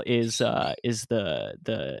Howell is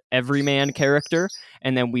the everyman character,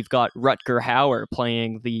 and then we've got Rutger Hauer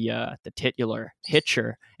playing the titular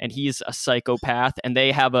Hitcher, and he's a psychopath, and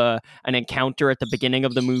they have an encounter at the beginning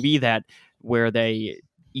of the movie where they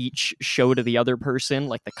each show to the other person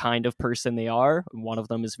like the kind of person they are. One of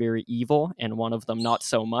them is very evil and one of them not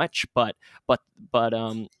so much, but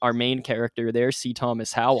our main character there, C.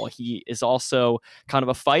 Thomas Howell, he is also kind of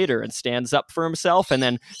a fighter and stands up for himself. And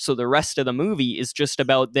then so the rest of the movie is just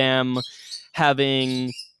about them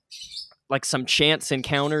having like some chance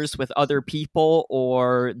encounters with other people,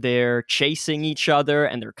 or they're chasing each other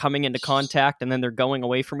and they're coming into contact and then they're going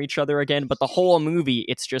away from each other again. But the whole movie,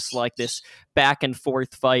 it's just like this back and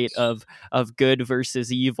forth fight of good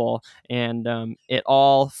versus evil. And it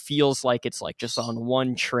all feels like it's like just on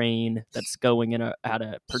one train that's going at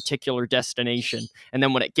a particular destination. And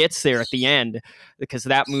then when it gets there at the end, because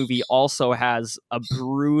that movie also has a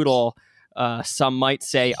brutal, some might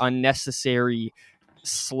say unnecessary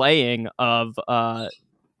slaying of a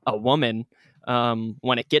woman,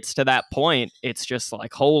 when it gets to that point, it's just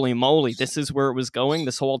like, holy moly, this is where it was going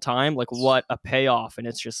this whole time. Like, what a payoff. And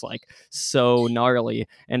it's just like so gnarly.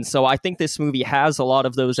 And so I think this movie has a lot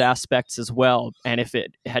of those aspects as well. And if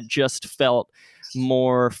it had just felt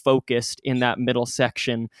more focused in that middle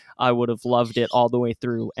section, I would have loved it all the way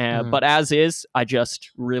through. But as is, I just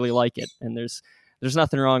really like it. And there's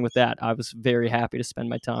nothing wrong with that. I was very happy to spend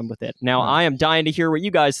my time with it. Now, I am dying to hear what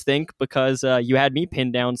you guys think, because you had me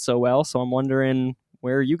pinned down so well, so I'm wondering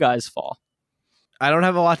where you guys fall. I don't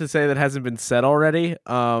have a lot to say that hasn't been said already.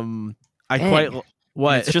 What?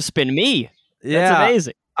 It's just been me. Yeah. That's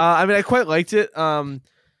amazing. I quite liked it.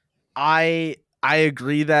 I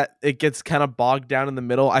agree that it gets kind of bogged down in the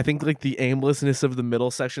middle. I think like the aimlessness of the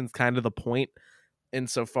middle section is kind of the point,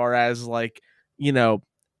 insofar as like,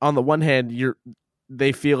 on the one hand,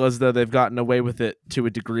 they feel as though they've gotten away with it to a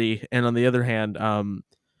degree, and on the other hand,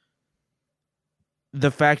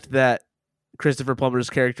 the fact that Christopher Plummer's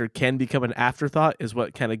character can become an afterthought is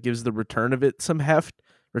what kind of gives the return of it some heft,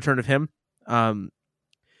 return of him,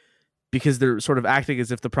 because they're sort of acting as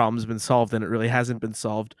if the problem's been solved, and it really hasn't been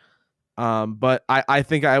solved. But I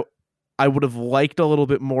think I would have liked a little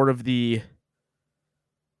bit more of the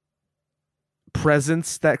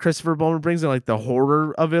presence that Christopher Plummer brings, and like the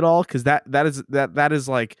horror of it all, because that is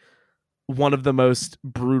like one of the most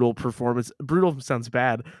brutal sounds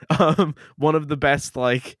bad. One of the best,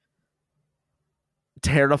 like,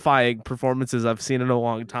 terrifying performances I've seen in a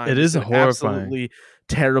long time. It is horrifying. Absolutely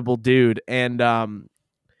terrible dude. And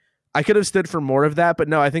I could have stood for more of that, but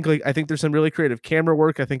no, I think there's some really creative camera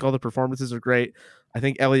work. I think all the performances are great. I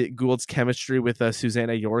think Elliot Gould's chemistry with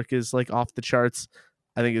Susanna York is like off the charts.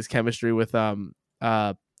 I think his chemistry with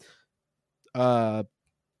I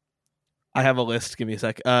have a list. Give me a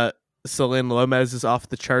sec. Selene Gomez is off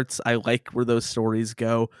the charts. I like where those stories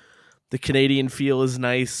go. The Canadian feel is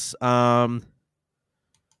nice. Yeah,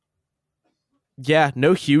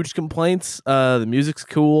 no huge complaints. The music's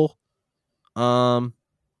cool.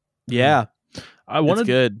 Yeah, it's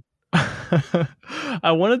good.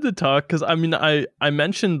 I wanted to talk because I mean I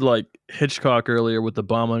mentioned like Hitchcock earlier with The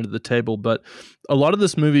Bomb Under the Table, but a lot of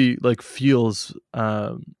this movie like feels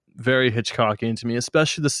very Hitchcockian to me,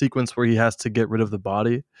 especially the sequence where he has to get rid of the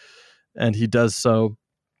body, and he does so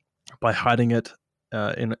by hiding it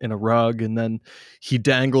in a rug, and then he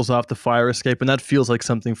dangles off the fire escape, and that feels like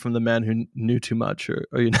something from The Man Who Knew Too Much, or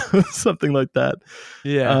you know, something like that.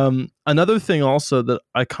 Yeah. Another thing also that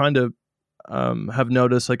I kind of have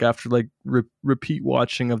noticed, like after like repeat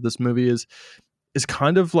watching of this movie, is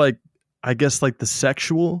kind of like, I guess, like the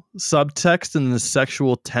sexual subtext and the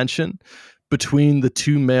sexual tension between the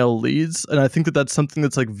two male leads, and I think that that's something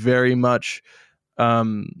that's like very much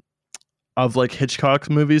of like Hitchcock's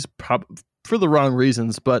movies, for the wrong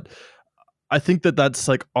reasons, but I think that that's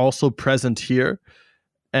like also present here.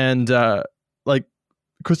 And like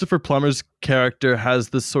Christopher Plummer's character has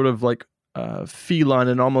this sort of like feline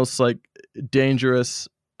and almost like dangerous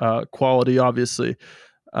quality, obviously,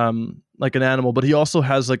 like an animal, but he also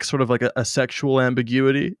has like sort of like a sexual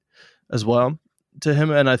ambiguity as well to him.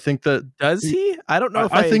 And I think that does he? I don't know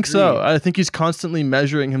if I think agree. so. I think he's constantly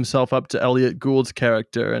measuring himself up to Elliot Gould's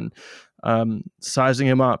character and sizing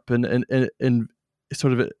him up and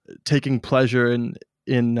sort of taking pleasure in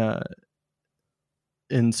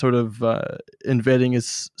sort of invading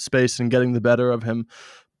his space and getting the better of him.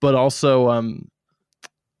 But also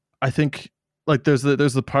I think like there's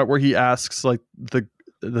the part where he asks like the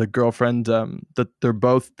girlfriend that the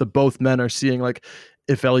both men are seeing, like,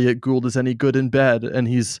 if Elliot Gould is any good in bed, and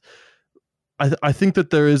I think that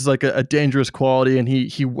there is like a dangerous quality, and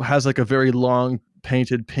he has like a very long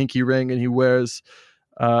painted pinky ring, and he wears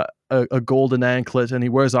a golden anklet, and he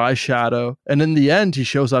wears eyeshadow, and in the end he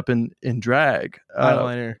shows up in drag,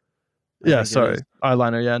 eyeliner.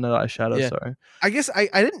 Eyeliner, yeah, not eyeshadow. Yeah. Sorry. I guess I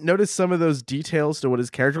didn't notice some of those details to what his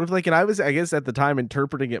character looked like, and I was, I guess, at the time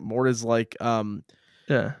interpreting it more as like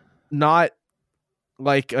not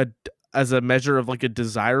like as a measure of like a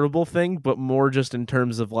desirable thing, but more just in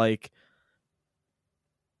terms of like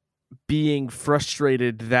being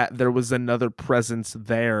frustrated that there was another presence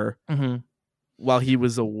there while he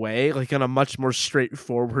was away, like on a much more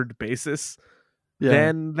straightforward basis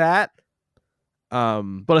than that.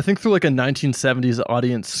 But I think through like a 1970s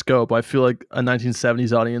audience scope, I feel like a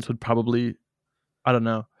 1970s audience would probably, I don't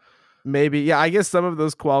know. Maybe, yeah, I guess some of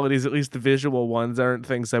those qualities, at least the visual ones, aren't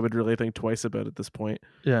things I would really think twice about at this point.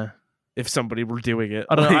 Yeah. If somebody were doing it.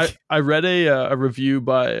 I don't know. I read a review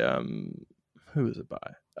by, who is it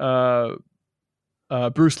by?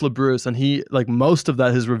 Bruce LaBruce, and he, like, most of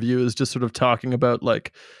that, his review is just sort of talking about,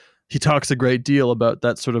 like, he talks a great deal about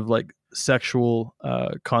that sort of like sexual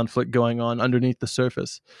conflict going on underneath the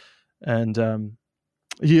surface. And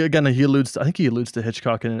he alludes to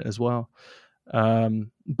Hitchcock in it as well.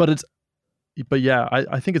 But yeah,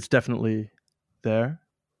 I think it's definitely there.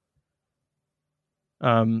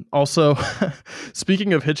 Also,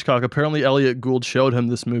 speaking of Hitchcock, apparently Elliot Gould showed him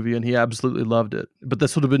this movie and he absolutely loved it, but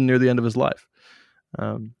this would have been near the end of his life.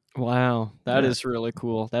 Wow, that is really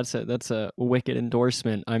cool. That's a wicked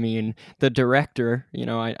endorsement. I mean, the director, you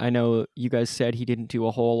know, I know you guys said he didn't do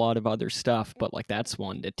a whole lot of other stuff, but like that's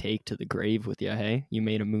one to take to the grave with you. Hey, you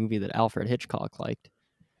made a movie that Alfred Hitchcock liked.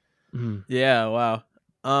 Yeah,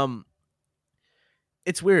 wow.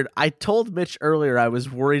 It's weird. I told Mitch earlier I was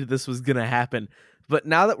worried this was gonna happen, but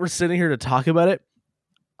now that we're sitting here to talk about it,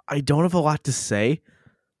 I don't have a lot to say.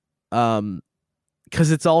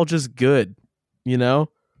 Because it's all just good, you know.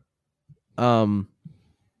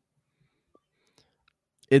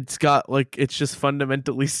 It's got like, it's just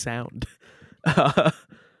fundamentally sound.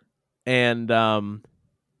 And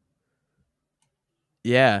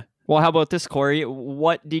yeah. Well, how about this, Corey?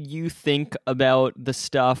 What did you think about the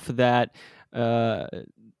stuff that the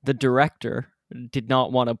director did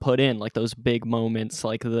not want to put in, like those big moments,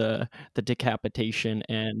 like the decapitation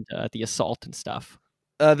and the assault and stuff?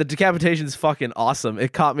 The decapitation is fucking awesome.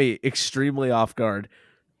 It caught me extremely off guard.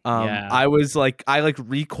 I was like, I like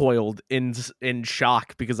recoiled in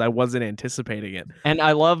shock because I wasn't anticipating it. And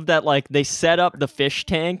I love that, like, they set up the fish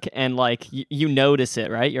tank and like you notice it,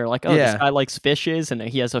 right? You're like, oh, this guy likes fishes, and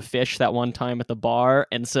he has a fish that one time at the bar,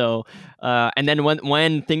 and so and then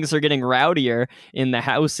when things are getting rowdier in the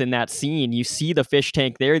house in that scene, you see the fish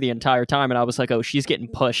tank there the entire time, and I was like, oh, she's getting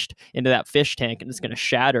pushed into that fish tank, and it's gonna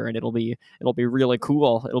shatter, and it'll be really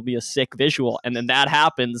cool. It'll be a sick visual, and then that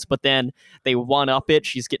happens, but then they one up it.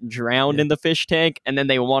 She's getting drowned in the fish tank, and then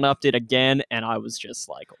they one upped it again, and I was just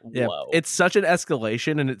like, whoa. Yeah, it's such an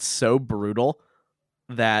escalation, and it's so brutal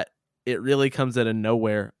that it really comes out of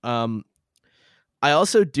nowhere. I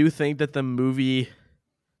also do think that the movie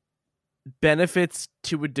benefits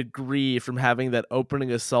to a degree from having that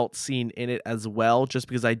opening assault scene in it as well, just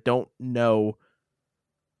because I don't know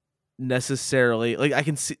necessarily, like, I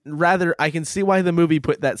can see why the movie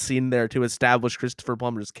put that scene there to establish Christopher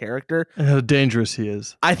Plummer's character and how dangerous he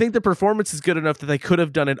is. I think the performance is good enough that they could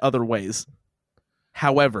have done it other ways.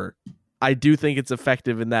 However, I do think it's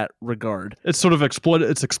effective in that regard. It's sort of it's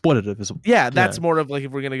exploitative. That's more of like,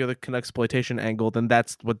 if we're gonna go the exploitation angle, then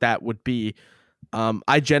that's what that would be.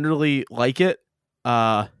 I generally like it.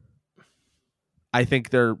 I think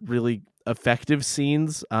they're really effective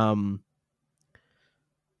scenes.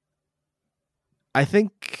 I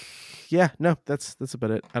think, that's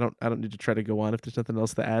about it. I don't need to try to go on if there's nothing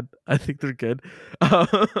else to add. I think they're good.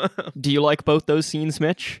 Do you like both those scenes,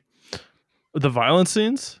 Mitch? The violent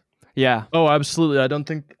scenes? Yeah. Oh, absolutely. I don't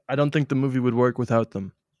think the movie would work without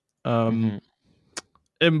them.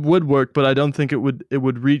 It would work, but I don't think it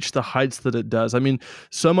would reach the heights that it does. I mean,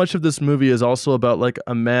 so much of this movie is also about like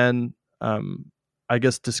a man, I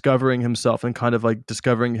guess, discovering himself and kind of like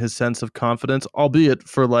discovering his sense of confidence, albeit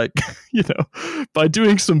for like, by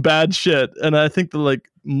doing some bad shit. And I think that like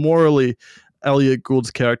morally, Elliot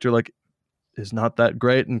Gould's character like is not that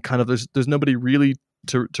great, and kind of there's nobody really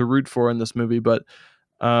to root for in this movie. But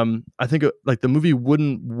I think like the movie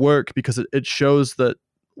wouldn't work because it shows that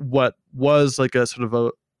what was like a sort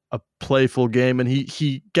of a playful game, and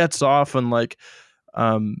he gets off on like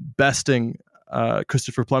besting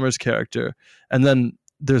Christopher Plummer's character, and then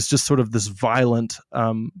there's just sort of this violent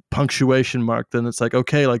punctuation mark. Then it's like,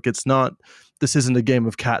 okay, like this isn't a game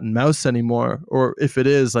of cat and mouse anymore, or if it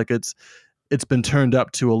is, like it's been turned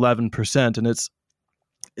up to 11%, and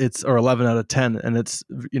it's or 11 out of 10, and it's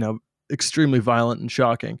extremely violent and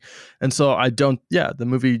shocking. And so the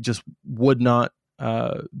movie just would not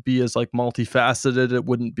be as like multifaceted. It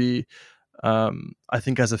wouldn't be I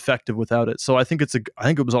think as effective without it. So I think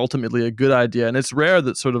it was ultimately a good idea. And it's rare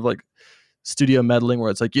that sort of like studio meddling where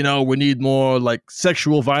it's like, we need more like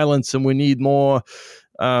sexual violence, and we need more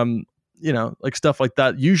like stuff like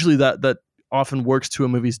that. Usually that often works to a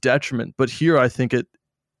movie's detriment. But here I think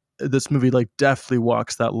this movie like definitely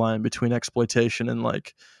walks that line between exploitation and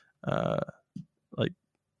like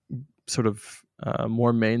sort of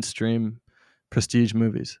more mainstream prestige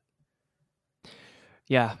movies.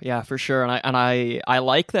 Yeah, for sure. And I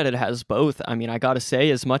like that it has both. I mean, I gotta say,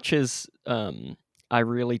 as much as I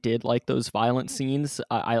really did like those violent scenes,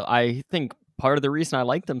 I think part of the reason I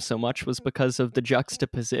liked them so much was because of the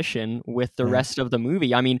juxtaposition with the rest of the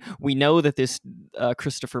movie. I mean, we know that this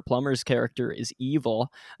Christopher Plummer's character is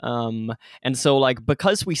evil. And so like,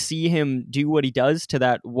 because we see him do what he does to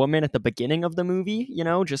that woman at the beginning of the movie,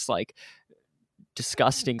 just like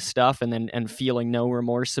disgusting stuff, and feeling no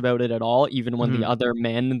remorse about it at all, even when the other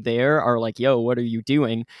men there are like, yo, what are you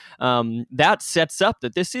doing? That sets up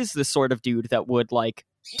that this is the sort of dude that would like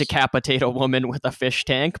decapitate a woman with a fish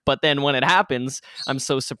tank, but then when it happens, I'm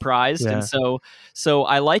so surprised. And so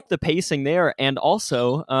I like the pacing there. And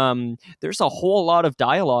also there's a whole lot of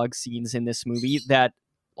dialogue scenes in this movie that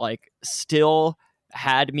like still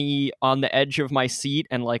had me on the edge of my seat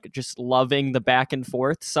and like just loving the back and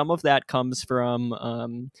forth. Some of that comes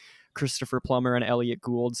from Christopher Plummer and Elliot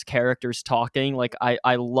Gould's characters talking. Like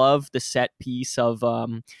I love the set piece of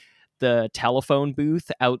the telephone booth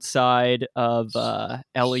outside of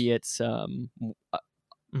Elliot's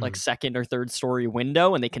like second or third story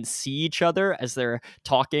window, and they can see each other as they're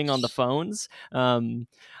talking on the phones.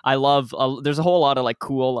 I love there's a whole lot of like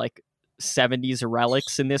cool like 70s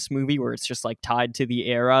relics in this movie where it's just like tied to the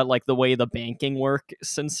era, like the way the banking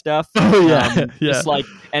works and stuff. Just like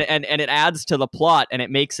and it adds to the plot, and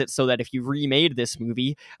it makes it so that if you remade this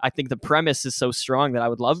movie, I think the premise is so strong that I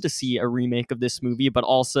would love to see a remake of this movie, but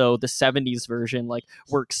also the 70s version like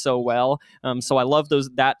works so well. So I love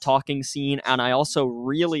that talking scene, and I also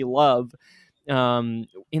really love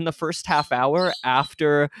in the first half hour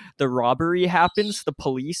after the robbery happens, the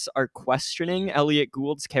police are questioning Elliot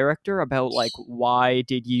Gould's character about like, why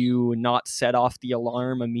did you not set off the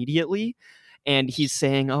alarm immediately? And he's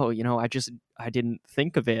saying, oh, you know, I didn't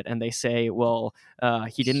think of it. And they say, well,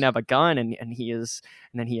 he didn't have a gun. And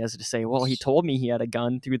then he has to say, well, he told me he had a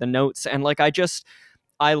gun through the notes. And like,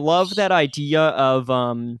 I love that idea of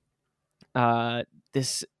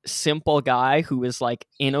this simple guy who is like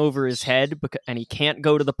in over his head and he can't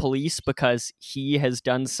go to the police because he has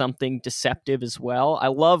done something deceptive as well. I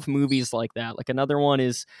love movies like that. Like another one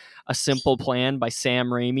is A Simple Plan by Sam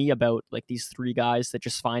Raimi about like these three guys that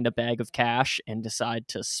just find a bag of cash and decide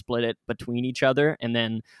to split it between each other. And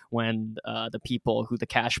then when the people who the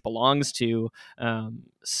cash belongs to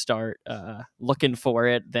start looking for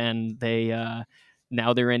it, then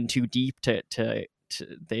now they're in too deep to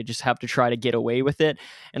they just have to try to get away with it.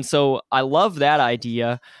 And so I love that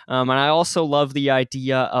idea. And I also love the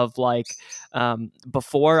idea of like,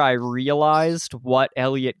 before I realized what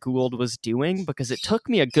Elliot Gould was doing, because it took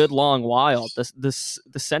me a good long while, the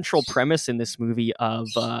central premise in this movie of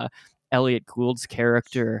Elliot Gould's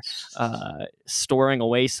character storing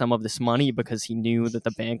away some of this money because he knew that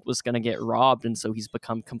the bank was going to get robbed, and so he's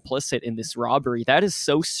become complicit in this robbery. That is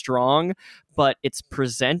so strong, but it's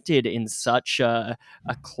presented in such a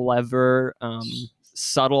clever,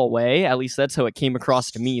 subtle way. At least that's how it came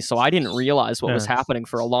across to me. So I didn't realize what was happening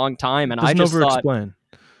for a long time, and I just thought,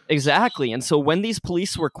 exactly. And so when these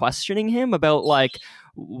police were questioning him about like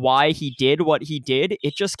why he did what he did,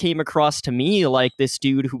 it just came across to me like this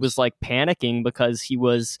dude who was like panicking because he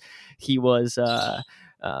was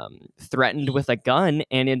threatened with a gun.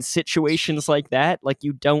 And in situations like that, like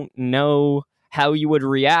you don't know how you would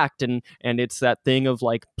react, and it's that thing of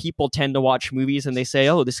like people tend to watch movies and they say,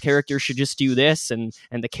 oh, this character should just do this and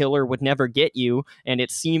the killer would never get you, and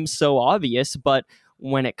it seems so obvious. But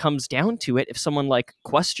when it comes down to it, if someone like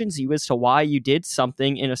questions you as to why you did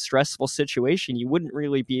something in a stressful situation, you wouldn't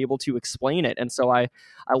really be able to explain it. And so I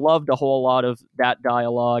loved a whole lot of that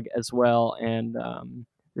dialogue as well. And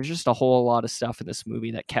there's just a whole lot of stuff in this movie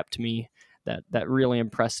that kept me, that really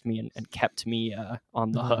impressed me and kept me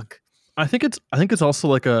on the hook. I think it's also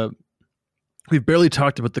like we've barely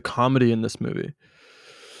talked about the comedy in this movie,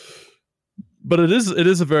 but it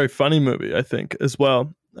is a very funny movie, I think, as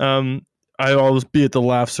well. I always be it the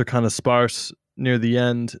laughs are kind of sparse near the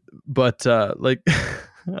end, but like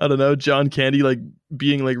I don't know, John Candy like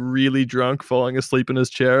being like really drunk, falling asleep in his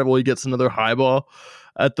chair while he gets another highball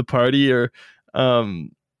at the party, or I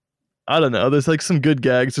don't know. There's like some good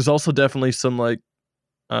gags. There's also definitely some like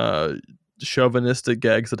chauvinistic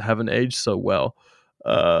gags that haven't aged so well,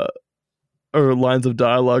 or lines of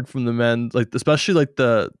dialogue from the men, like especially like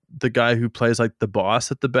the guy who plays like the boss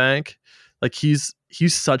at the bank. Like he's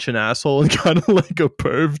such an asshole and kind of like a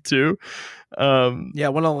perv too.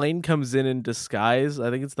 When Elaine comes in disguise, I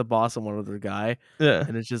think it's the boss and one other guy. Yeah.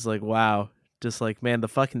 And it's just like, wow. Just like, man, the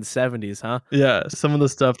fucking 70s, huh? Yeah. Some of the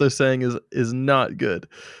stuff they're saying is not good.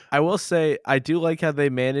 I will say, I do like how they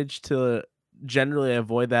managed to generally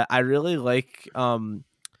avoid that. I really like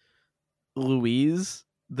Louise,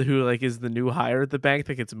 who like is the new hire at the bank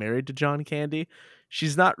that gets married to John Candy.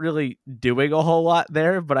 She's not really doing a whole lot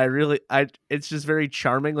there, but it's just very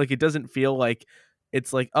charming. Like it doesn't feel like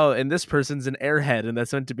it's like, oh, and this person's an airhead and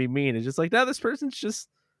that's meant to be mean. It's just like, no, this person's just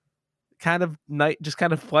kind of just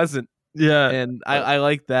kind of pleasant. Yeah. And I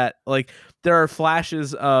like that. Like there are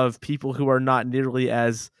flashes of people who are not nearly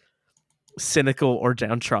as cynical or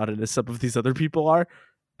downtrodden as some of these other people are.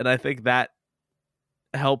 And I think that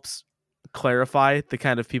helps clarify the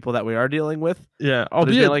kind of people that we are dealing with. Yeah,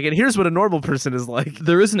 albeit like, and here's what a normal person is like.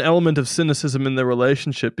 There is an element of cynicism in their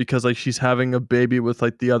relationship because like she's having a baby with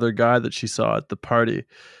like the other guy that she saw at the party,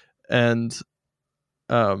 and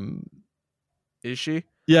is she?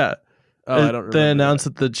 Yeah. Oh, I don't remember. They announce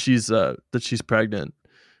that she's pregnant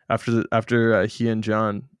after she and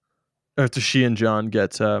John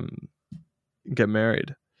get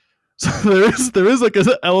married. So there is like an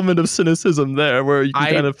element of cynicism there where you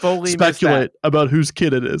can kind of speculate about whose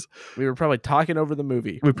kid it is. We were probably talking over the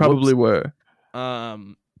movie. We probably were.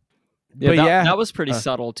 That was pretty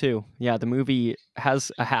subtle too. Yeah, the movie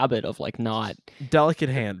has a habit of like not delicate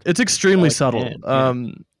hand. It's extremely subtle.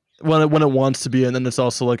 When it wants to be, and then it's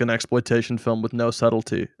also like an exploitation film with no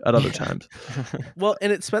subtlety at other times. Well,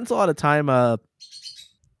 and it spends a lot of time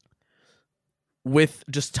with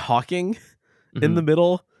just talking in the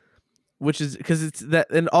middle. Which is because it's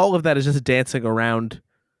that, and all of that is just dancing around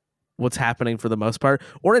what's happening for the most part,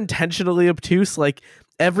 or intentionally obtuse. Like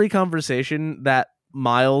every conversation that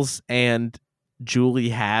Miles and Julie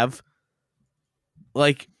have,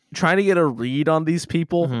 like trying to get a read on these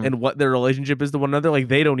people Mhm. and what their relationship is to one another. Like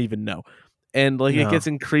they don't even know. And like it No. gets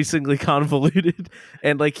increasingly convoluted,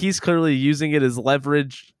 and like he's clearly using it as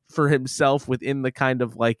leverage for himself within the kind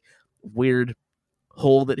of like weird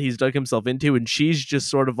hole that he's dug himself into, and she's just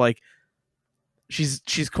sort of like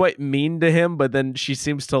she's quite mean to him, but then she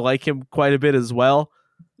seems to like him quite a bit as well.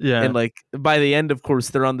 Yeah. And like by the end, of course,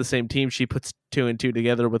 they're on the same team. She puts 2 and 2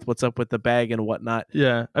 together with what's up with the bag and whatnot.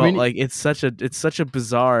 Yeah. I But, mean, like it's such a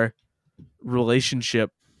bizarre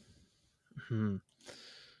relationship.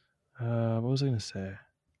 what was I gonna say?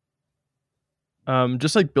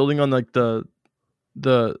 Just like building on like the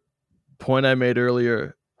point I made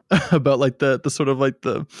earlier about like the sort of like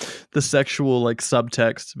the sexual like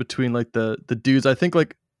subtext between like the dudes. I think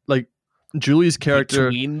like Julie's character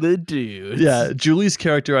Between the dudes. Yeah, Julie's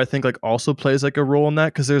character I think like also plays like a role in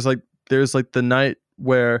that, because there's like the night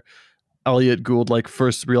where Elliot Gould like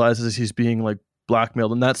first realizes he's being like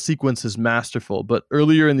blackmailed, and that sequence is masterful. But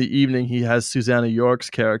earlier in the evening he has Susanna York's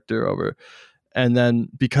character over, and then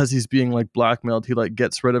because he's being like blackmailed, he like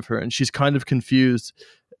gets rid of her, and she's kind of confused,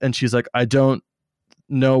 and she's like, I don't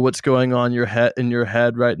know what's going on in your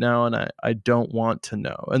head right now, and I don't want to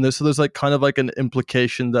know. And there's like kind of like an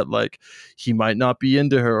implication that like he might not be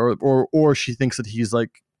into her, or she thinks that he's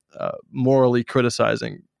like morally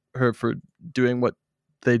criticizing her for doing what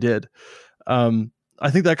they did. I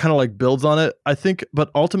think that kind of like builds on it, I think,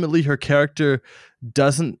 but ultimately her character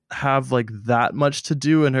doesn't have like that much to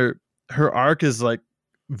do, and her arc is like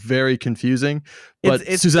very confusing. But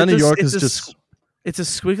Susanna York is just, it's a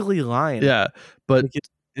squiggly line. yeah, but like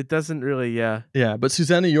it doesn't really, yeah. But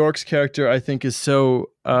Susanna York's character I think is so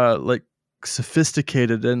like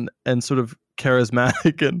sophisticated and sort of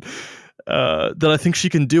charismatic, and that I think she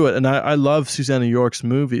can do it. And I love Susanna York's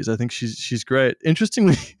movies. I think she's great.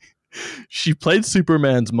 Interestingly, she played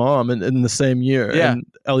Superman's mom in the same year. Yeah. And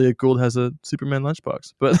Elliot Gould has a Superman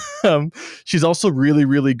lunchbox. But she's also really,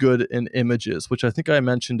 really good in Images, which I think I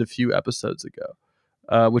mentioned a few episodes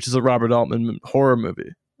ago, which is a Robert Altman horror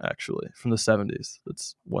movie, actually, from the 70s.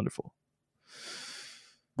 That's wonderful.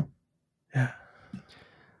 Yeah.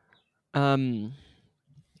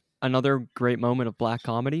 Another great moment of black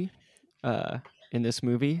comedy in this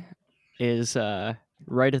movie is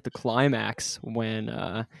right at the climax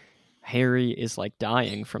when Harry is like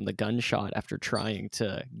dying from the gunshot after trying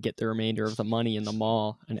to get the remainder of the money in the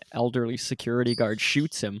mall. An elderly security guard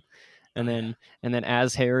shoots him, and then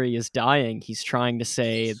as Harry is dying, he's trying to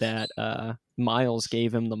say that Miles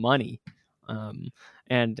gave him the money,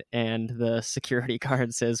 and the security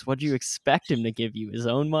guard says, "What do you expect him to give you? His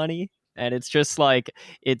own money?" And it's just like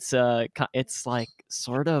it's like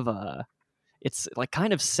sort of it's like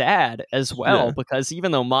kind of sad as well, Yeah. because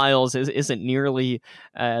even though Miles isn't nearly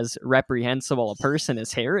as reprehensible a person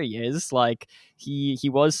as Harry is, like he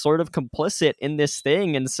was sort of complicit in this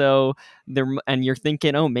thing, and so you're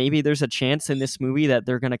thinking, oh, maybe there's a chance in this movie that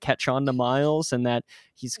they're gonna catch on to Miles and that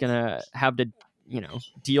he's gonna have to,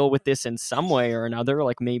 deal with this in some way or another.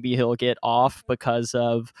 Like maybe he'll get off because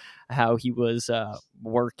of how he was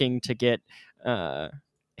working to get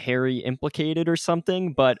Harry implicated or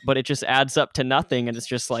something, but it just adds up to nothing, and it's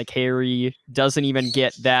just like Harry doesn't even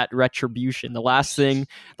get that retribution. The last thing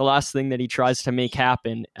that he tries to make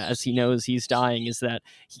happen as he knows he's dying is that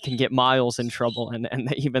he can get Miles in trouble, and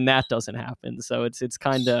even that doesn't happen. So it's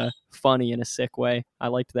kind of funny in a sick way. I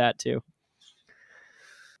liked that too.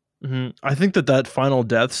 Mm-hmm. I think that final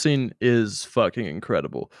death scene is fucking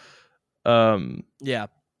incredible. Yeah.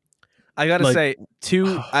 I gotta say,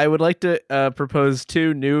 I would like to propose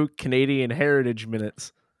 2 new Canadian Heritage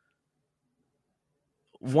minutes.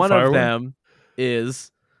 One of them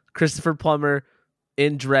is Christopher Plummer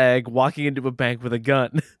in drag walking into a bank with a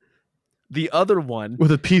gun. The other one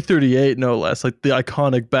with a P-38, no less, like the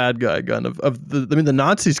iconic bad guy gun of the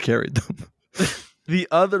Nazis carried them. The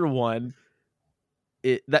other one,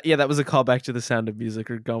 that was a callback to The Sound of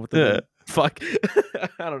Music or Gone with the Wind. Fuck.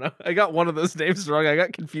 I don't know. I got one of those names wrong. I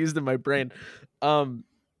got confused in my brain.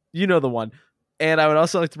 You know the one. And I would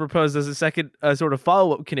also like to propose as a second sort of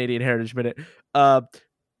follow-up Canadian Heritage minute.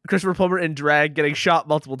 Christopher Plummer in drag getting shot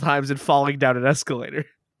multiple times and falling down an escalator.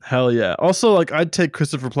 Hell yeah. Also, like, I'd take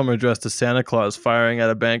Christopher Plummer dressed as Santa Claus firing at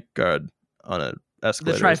a bank guard on an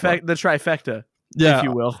escalator. The trifecta. Yeah, if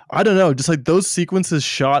you will. I don't know. Just like those sequences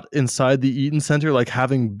shot inside the Eaton Center, like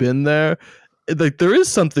having been there, like there is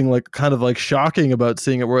something like kind of like shocking about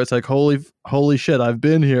seeing it, where it's like holy shit, I've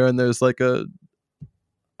been here, and there's like a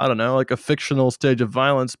fictional stage of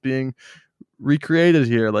violence being recreated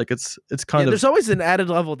here. Like it's kind of, there's always an added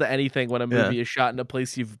level to anything when a movie is shot in a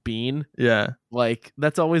place you've been. Yeah, like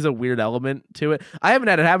that's always a weird element to it. I haven't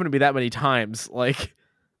had it happen to me that many times. Like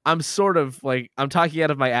I'm sort of like, I'm talking out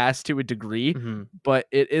of my ass to a degree, Mhm. but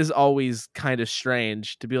it is always kind of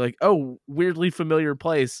strange to be like, oh, weirdly familiar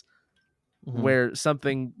place Mhm. where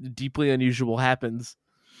something deeply unusual happens.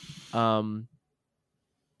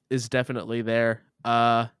 Is definitely there.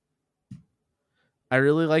 I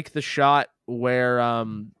really like the shot where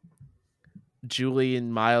Julie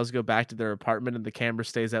and Miles go back to their apartment and the camera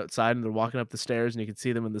stays outside and they're walking up the stairs and you can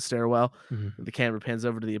see them in the stairwell. Mhm. And the camera pans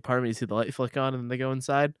over to the apartment, you see the light flick on and then they go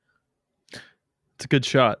inside. It's a good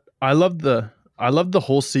shot. I love the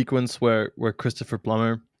whole sequence where Christopher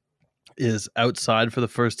Plummer is outside for the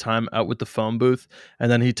first time, out with the phone booth,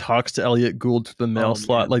 and then he talks to Elliot Gould through the mail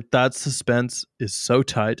slot. Man. Like, that suspense is so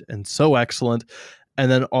tight and so excellent.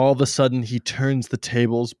 And then all of a sudden he turns the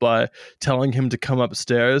tables by telling him to come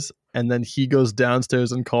upstairs, and then he goes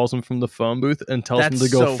downstairs and calls him from the phone booth and tells him to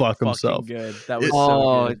go so fuck fucking himself. good. That was It's-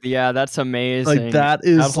 Oh, so good. yeah, that's amazing. Like, that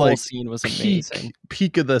is that whole like scene was amazing.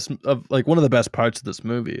 peak of this, of like one of the best parts of this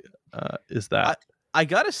movie. Is that I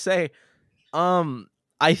gotta say,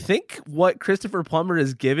 I think what Christopher Plummer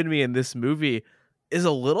has given me in this movie is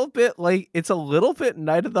a little bit like, it's a little bit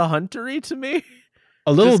Night of the Hunter-y to me.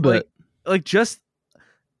 a little Just, bit? like just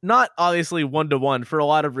not obviously 1-to-1 for a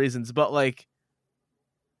lot of reasons, but like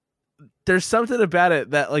there's something about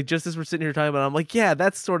it that, like, just as we're sitting here talking about it, I'm like, yeah,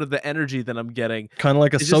 that's sort of the energy that I'm getting. Kind of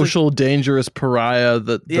like a It's just like- social dangerous pariah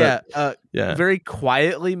that Yeah, yeah. very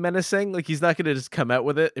quietly menacing. Like, he's not going to just come out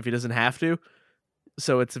with it if he doesn't have to.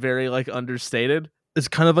 So it's very like understated. It's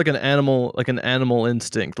kind of like an animal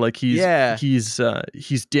instinct. Like he's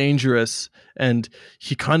dangerous, and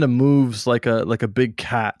he kind of moves like a big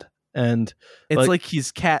cat, and It's like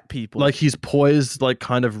he's cat people. like he's poised, like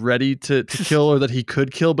kind of ready to kill, or that he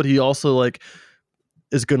could kill, but he also like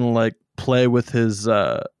is gonna like play with his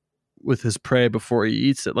prey before he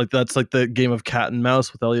eats it. Like, that's like the game of cat and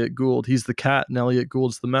mouse with Elliot Gould. He's the cat and Elliot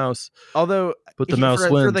Gould's the mouse. Although, But the mouse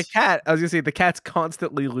wins. For the cat, I was gonna say the cat's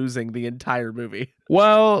constantly losing the entire movie.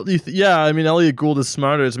 Well, yeah, I mean, Elliot Gould is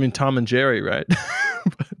smarter. I mean, Tom and Jerry, right?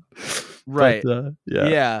 Right. Yeah.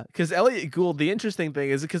 Yeah, because Elliot Gould, the interesting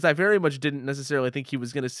thing is, because I very much didn't necessarily think he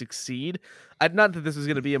was going to succeed. Not that this was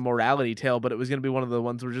going to be a morality tale, but it was going to be one of the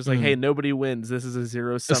ones where just like, hey, nobody wins. This is a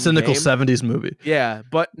zero-sum A cynical game. 70s movie. Yeah,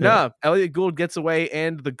 but Yeah. no, Elliot Gould gets away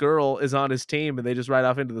and the girl is on his team and they just ride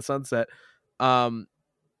off into the sunset,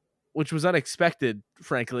 which was unexpected,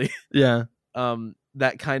 frankly. Yeah.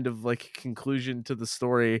 That kind of like conclusion to the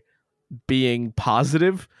story being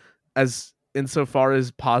positive, as insofar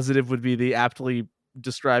as positive would be the aptly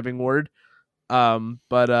describing word.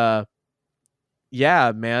 But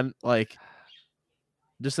yeah, man, like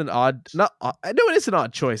just an odd, not, I know it is an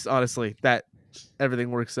odd choice, honestly, that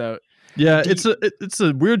everything works out. Yeah, it's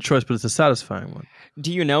a weird choice, but it's a satisfying one.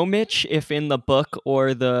 Do you know, Mitch, if in the book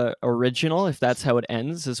or the original, if that's how it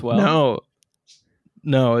ends as well?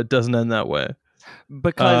 No, it doesn't end that way.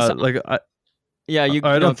 Because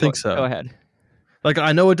I don't think so. Go ahead. Like,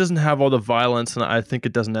 I know it doesn't have all the violence, and I think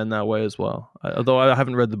it doesn't end that way as well. Although I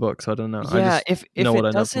haven't read the book, so I don't know. Yeah, I just know what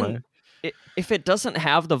I know from my... If it doesn't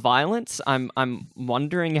have the violence, I'm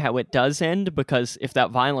wondering how it does end, because if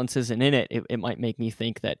that violence isn't in it, it might make me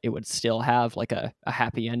think that it would still have like a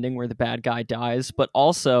happy ending where the bad guy dies. But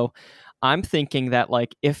also, I'm thinking that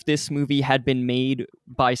like if this movie had been made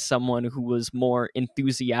by someone who was more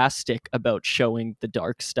enthusiastic about showing the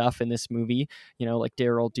dark stuff in this movie, you know, like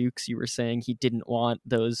Daryl Dukes, you were saying he didn't want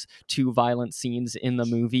those too violent scenes in the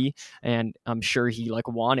movie, and I'm sure he like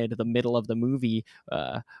wanted the middle of the movie,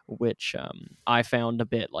 which I found a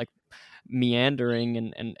bit like meandering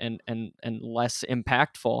and less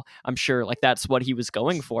impactful. I'm sure like that's what he was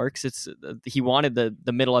going for, because it's he wanted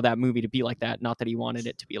the middle of that movie to be like that. Not that he wanted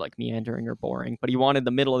it to be like meandering or boring, but he wanted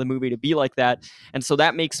the middle of the movie to be like that. And so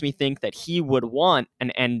that makes me think that he would want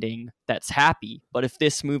an ending that's happy. But if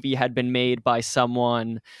this movie had been made by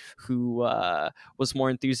someone who was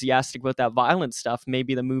more enthusiastic about that violent stuff,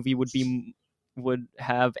 maybe the movie would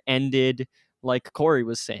have ended like Corey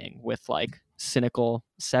was saying, with like cynical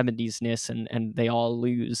 70s-ness and they all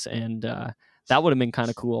lose, and that would have been kind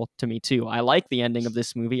of cool to me too. I like the ending of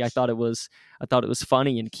this movie. I thought it was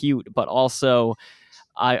funny and cute, but also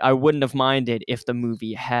I wouldn't have minded if the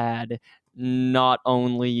movie had not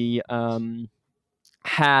only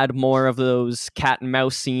had more of those cat and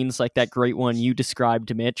mouse scenes, like that great one you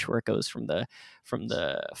described, Mitch, where it goes from the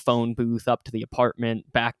phone booth up to the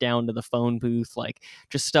apartment, back down to the phone booth, like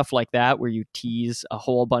just stuff like that, where you tease a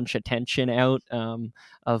whole bunch of tension out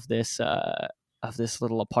of this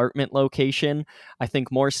little apartment location. I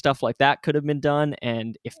think more stuff like that could have been done,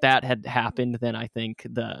 and if that had happened, then I think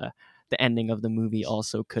the ending of the movie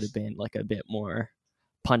also could have been like a bit more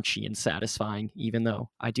punchy and satisfying, even though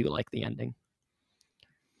I do like the ending.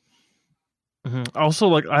 Mm-hmm. Also,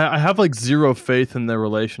 like I have like zero faith in their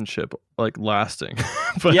relationship like lasting.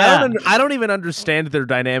 But Yeah. I don't even understand their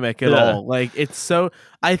dynamic at all. Like it's so.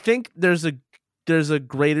 I think there's a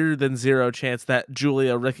greater than zero chance that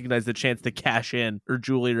Julia recognized the chance to cash in, or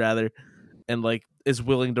Julie rather, and like is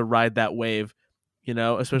willing to ride that wave. You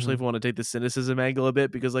know, especially if we want to take the cynicism angle a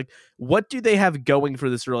bit, because like, what do they have going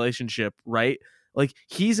for this relationship, right? Like,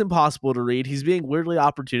 he's impossible to read. He's being weirdly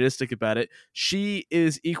opportunistic about it. She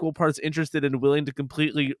is equal parts interested and willing to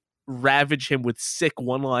completely ravage him with sick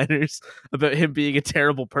one-liners about him being a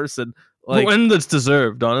terrible person. Like, and that's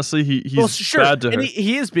deserved. Honestly, he's bad to her. And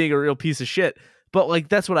he is being a real piece of shit. But like,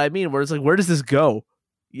 that's what I mean. Where it's like, where does this go?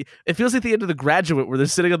 It feels like the end of The Graduate, where they're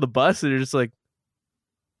sitting on the bus and you're just like,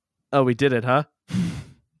 oh, we did it, huh?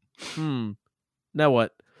 Now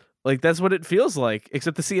what? Like, that's what it feels like.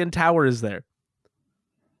 Except the CN Tower is there.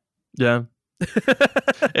 Yeah.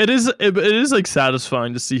 It is like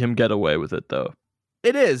satisfying to see him get away with it, though.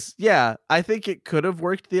 It is. Yeah. I think it could have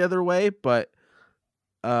worked the other way, but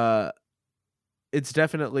it's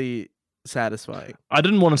definitely satisfying. I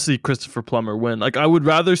didn't want to see Christopher Plummer win. Like, I would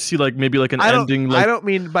rather see like maybe like an ending. Like, I don't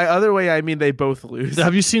mean by other way. I mean they both lose.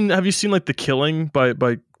 Have you seen like The Killing by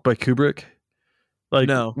Kubrick? Like,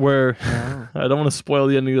 no. Where I don't want to spoil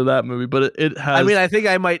the ending of that movie, but it has. I mean, I think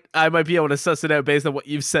I might be able to suss it out based on what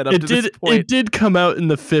you've said up to this point. It did come out in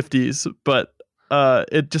the 50s, but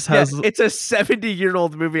it just has. Yeah, it's a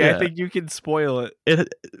 70-year-old movie. Yeah. I think you can spoil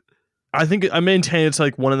it. I think I maintain it's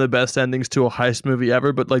like one of the best endings to a heist movie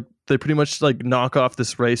ever. But like they pretty much like knock off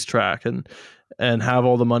this racetrack and have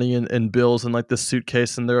all the money and bills in like this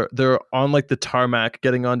suitcase, and they're on like the tarmac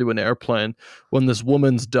getting onto an airplane when this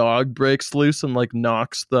woman's dog breaks loose and like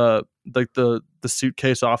knocks the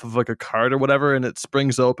suitcase off of like a cart or whatever, and it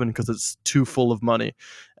springs open because it's too full of money.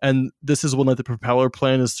 And this is when like the propeller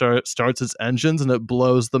plane starts its engines and it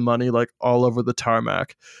blows the money like all over the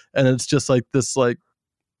tarmac, and it's just like this like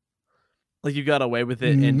you got away with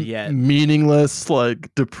it and yet meaningless, like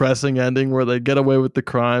depressing ending where they get away with the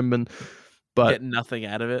crime but get nothing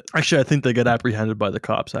out of it. Actually, I think they get apprehended by the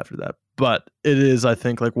cops after that. But it is, I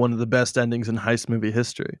think, like one of the best endings in heist movie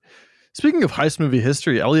history. Speaking of heist movie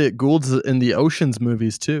history, Elliot Gould's in the Ocean's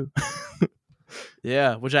movies too.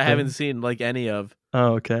 Yeah, which I haven't seen like any of.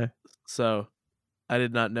 Oh, okay. So I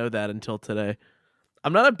did not know that until today. I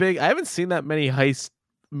haven't seen that many heist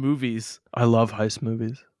movies. I love heist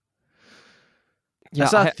movies. Yeah, I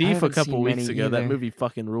saw Thief a couple weeks ago. That movie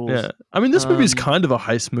fucking rules. Yeah, I mean, this movie is kind of a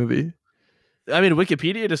heist movie. I mean,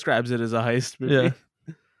 Wikipedia describes it as a heist movie.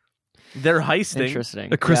 Yeah. They're heisting.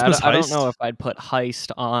 Interesting. A Christmas heist. I don't know if I'd put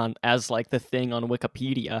heist on as like the thing on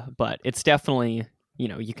Wikipedia, but it's definitely, you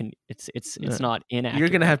know, you can. It's not inaccurate. You're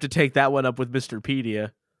gonna have to take that one up with Mr.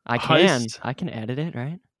 Pedia. I can edit it,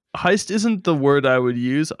 right? Heist isn't the word I would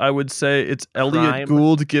use. I would say it's Elliot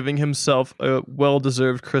Gould giving himself a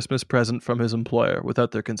well-deserved Christmas present from his employer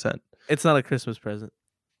without their consent. It's not a Christmas present.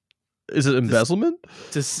 Is it embezzlement?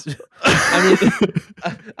 I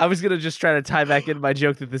mean, I was going to just try to tie back in my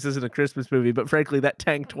joke that this isn't a Christmas movie, but frankly, that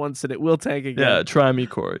tanked once and it will tank again. Yeah, try me,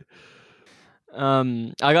 Corey.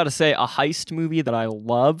 I got to say, a heist movie that I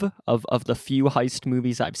love, of the few heist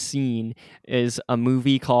movies I've seen, is a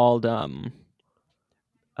movie called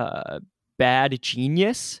Bad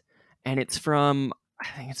Genius, and I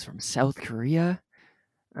think it's from South Korea.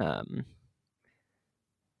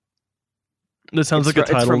 This sounds like a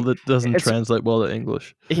title that doesn't translate well to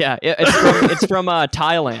English. Yeah, it's from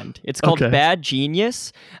Thailand. It's called Bad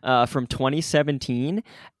Genius from 2017,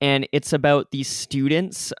 and it's about these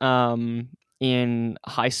students in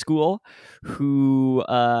high school who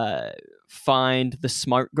find the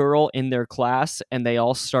smart girl in their class, and they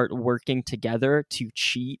all start working together to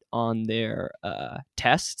cheat on their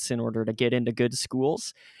tests in order to get into good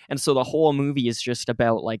schools. And so the whole movie is just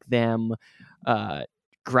about like them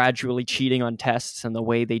gradually cheating on tests, and the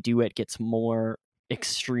way they do it gets more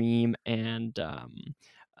extreme and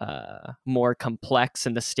more complex,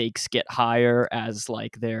 and the stakes get higher as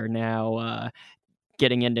like they're now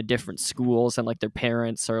getting into different schools, and like their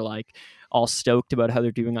parents are like all stoked about how they're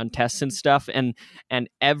doing on tests and stuff, and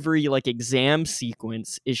every like exam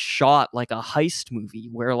sequence is shot like a heist movie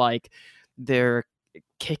where like they're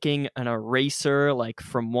kicking an eraser like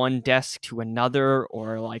from one desk to another,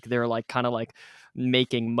 or like they're like kind of like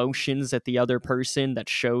making motions at the other person that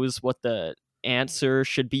shows what the answer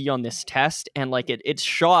should be on this test, and like it's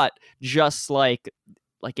shot just like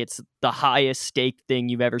it's the highest stake thing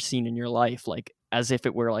you've ever seen in your life. Like as if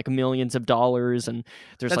it were like millions of dollars and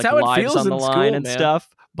there's That's like how it lives feels on the in line school, and man. stuff.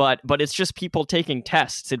 But it's just people taking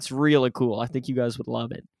tests. It's really cool. I think you guys would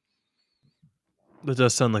love it. That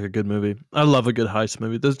does sound like a good movie. I love a good heist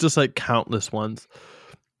movie. There's just like countless ones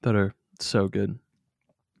that are so good.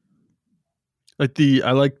 Like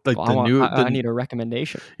I need a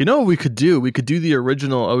recommendation. You know what we could do? We could do the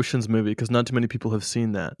original Ocean's movie because not too many people have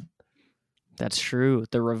seen that. That's true.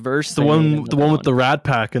 The reverse. The one with the Rat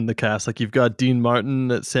Pack in the cast. Like you've got Dean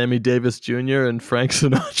Martin, Sammy Davis Jr., and Frank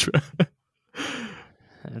Sinatra.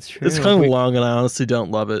 That's true. It's kind of long, and I honestly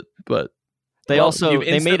don't love it. But they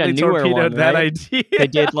made a newer one. That right? idea. They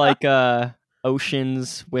did like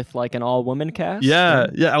Oceans with like an all-woman cast. Yeah.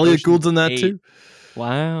 Elliot Gould's in that 8. too.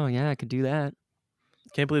 Wow. Yeah, I could do that.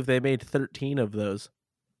 Can't believe they made 13 of those.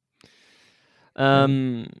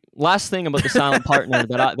 Last thing about the silent partner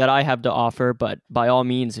that I have to offer, but by all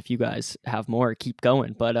means, if you guys have more, keep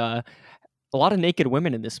going. But a lot of naked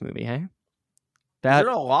women in this movie, hey? Is there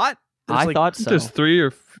a lot? I thought so. There's 3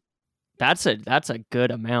 or That's a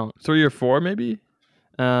good amount. 3 or 4 maybe.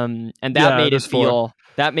 And that made it four.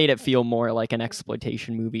 feel more like an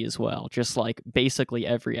exploitation movie as well. Just like basically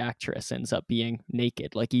every actress ends up being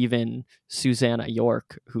naked. Like even Susanna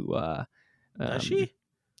York, who Does she?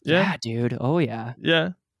 Yeah, dude. Oh yeah. Yeah.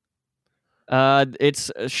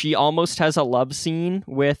 She almost has a love scene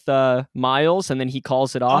with Miles, and then he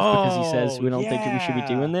calls it off because he says we don't think we should be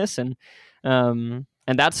doing this, and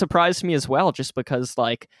that surprised me as well, just because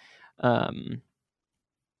like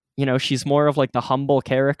she's more of like the humble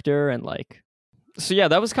character, and like so yeah,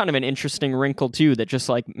 that was kind of an interesting wrinkle too, that just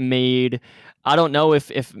like made, I don't know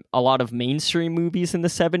if a lot of mainstream movies in the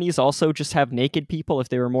 70s also just have naked people if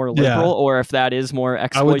they were more liberal, or if that is more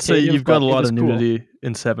exploitative. I would say you've got a lot of nudity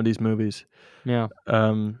in 70s movies. Yeah.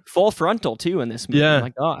 Full frontal too in this movie. Yeah. Oh my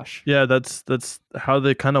gosh. Yeah, that's how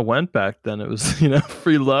they kind of went back then. It was,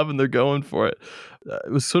 free love and they're going for it.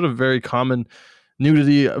 It was sort of very common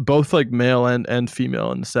nudity, both like male and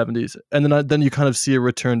female in the 70s. And then you kind of see a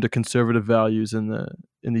return to conservative values in the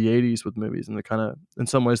 80s with movies, and they kind of, in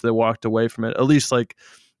some ways, they walked away from it. At least like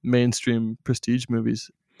mainstream prestige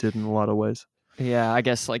movies did in a lot of ways. Yeah, I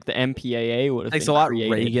guess like the MPAA would have Thanks been a lot,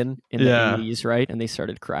 created Reagan. in the 80s, right? And they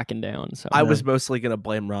started cracking down. So I was mostly gonna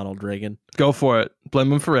blame Ronald Reagan. Go for it.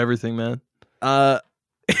 Blame him for everything, man.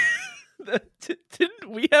 Didn't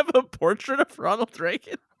we have a portrait of Ronald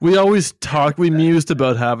Reagan? We always mused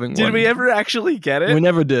about having one. Did we ever actually get it? We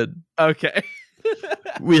never did. Okay.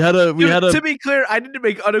 To be clear, I need to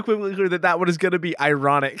make unequivocally clear that one is going to be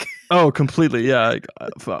ironic. Oh, completely. Yeah.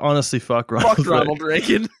 Honestly, fuck Ronald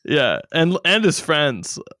Reagan. Yeah. And his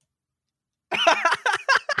friends.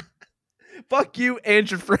 Fuck you and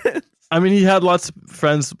your friends. I mean, he had lots of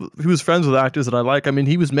friends. He was friends with actors that I like. I mean,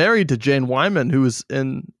 he was married to Jane Wyman, who was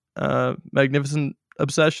in Magnificent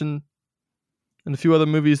Obsession and a few other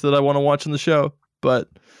movies that I want to watch on the show. But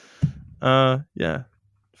yeah,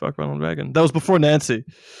 fuck Ronald Reagan. That was before Nancy.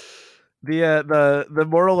 The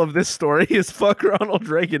moral of this story is fuck Ronald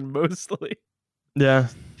Reagan mostly. Yeah.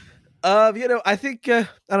 I think I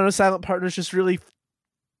don't know. Silent Partner is just really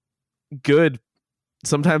good.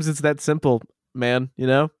 Sometimes it's that simple, man.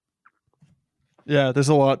 Yeah, there's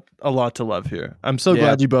a lot to love here. I'm so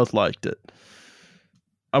glad you both liked it.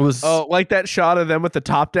 I was like that shot of them with the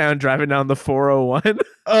top down driving down the 401.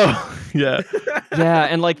 Oh, yeah. Yeah,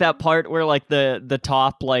 and like that part where like the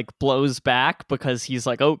top like blows back because he's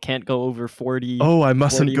like, oh, can't go over 40. Oh, I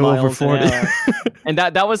mustn't go over 40. And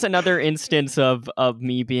that was another instance of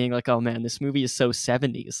me being like, oh man, this movie is so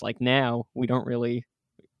 70s. Like now we don't really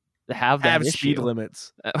have that speed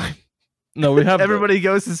limits. No, we have everybody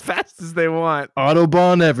goes as fast as they want.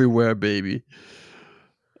 Autobahn everywhere, baby.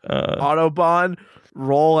 Autobahn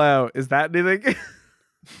roll out. Is that anything?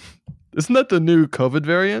 Isn't that the new COVID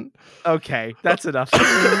variant? Okay, that's enough. Boys,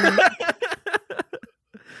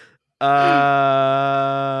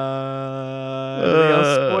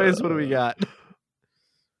 what do we got?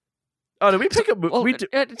 Oh, did we pick up?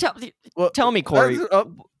 Tell me, Corey.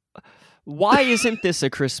 Why isn't this a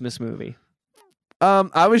Christmas movie?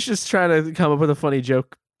 I was just trying to come up with a funny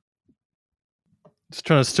joke. Just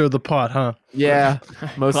trying to stir the pot, huh? Yeah,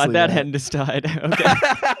 mostly. Glad that hand has died. Okay.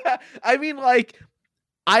 I mean, like,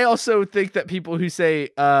 I also think that people who say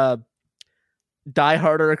Die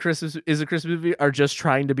Hard or is a Christmas movie are just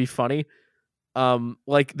trying to be funny.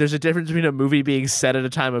 Like, there's a difference between a movie being set at a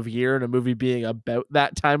time of year and a movie being about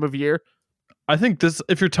that time of year. I think this,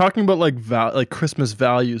 if you're talking about like Christmas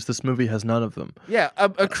values, this movie has none of them. Yeah,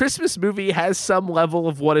 a Christmas movie has some level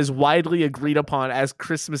of what is widely agreed upon as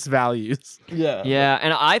Christmas values. Yeah. Yeah,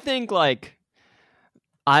 and I think like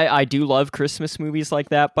I do love Christmas movies like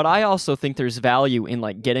that, but I also think there's value in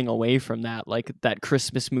like getting away from that, like that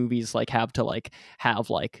Christmas movies like have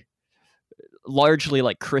largely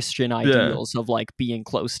like Christian ideals of like being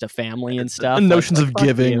close to family and stuff. And notions like, of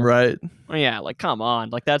giving, right? Yeah, like come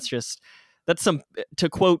on, like that's some, to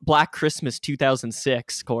quote Black Christmas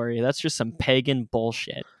 2006, Corey, that's just some pagan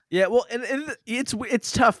bullshit. Yeah, well, and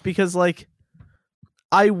it's tough because like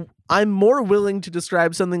I'm more willing to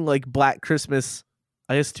describe something like Black Christmas,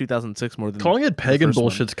 I guess 2006 more than calling it pagan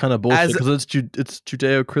bullshit's kind of bullshit because it's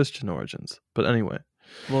Judeo-Christian origins. But anyway.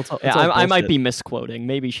 Well, I might be misquoting.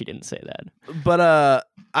 Maybe she didn't say that. But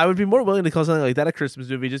I would be more willing to call something like that a Christmas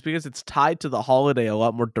movie just because it's tied to the holiday a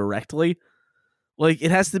lot more directly. Like,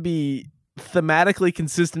 it has to be thematically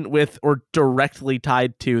consistent with or directly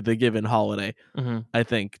tied to the given holiday, I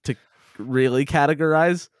think, to really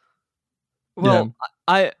categorize. Well,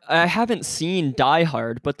 yeah. I haven't seen Die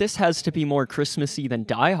Hard, but this has to be more Christmassy than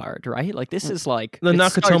Die Hard, right? Like, this is like... The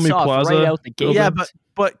Nakatomi Plaza. Right out the gate. Yeah,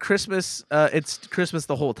 but Christmas, it's Christmas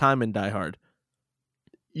the whole time in Die Hard.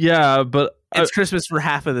 Yeah, but... It's Christmas for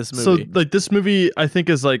half of this movie. So, like, this movie, I think,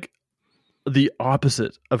 is, like, the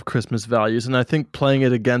opposite of Christmas values, and I think playing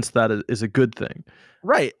it against that is a good thing.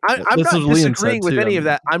 Right. I'm not disagreeing with any of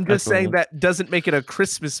that. I'm just saying that doesn't make it a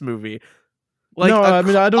Christmas movie. Like, no, I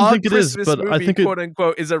mean, I don't think it is, but movie, I think quote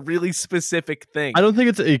unquote, is a really specific thing. I don't think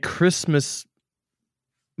it's a Christmas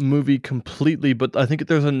movie completely, but I think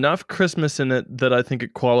there's enough Christmas in it that I think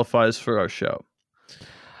it qualifies for our show.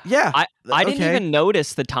 Yeah. I didn't even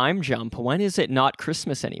notice the time jump. When is it not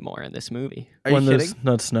Christmas anymore in this movie? Are you there's kidding?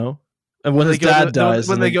 not snow. And when his dad dies.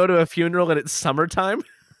 When they go to a funeral and it's summertime?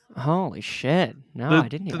 Holy shit. No, I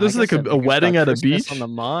didn't even. This is like a wedding at a beach? On the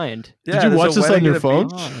mind. Yeah, did you watch this on your phone?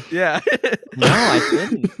 Yeah. No, I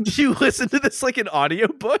didn't. Did you listen to this like an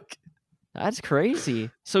audiobook? That's crazy.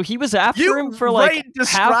 So he was after him for like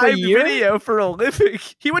half a year? Video for a living.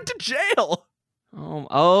 He went to jail.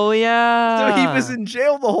 Oh yeah. So he was in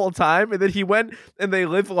jail the whole time, and then he went and they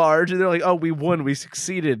live large, and they're like, "Oh, we won, we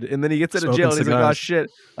succeeded." And then he gets out of jail, and he's like, "Oh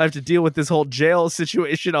shit, I have to deal with this whole jail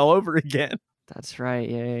situation all over again." That's right.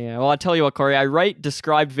 Yeah. Well, I tell you what, Corey, I write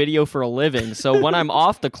described video for a living, so when I'm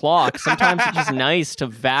off the clock, sometimes it's just nice to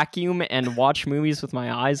vacuum and watch movies with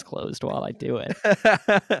my eyes closed while I do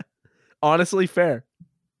it. Honestly, fair.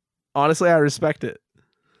 Honestly, I respect it.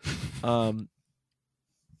 Yeah,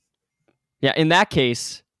 in that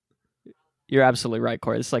case, you're absolutely right,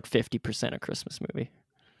 Corey. It's like 50% a Christmas movie.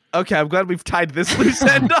 Okay, I'm glad we've tied this loose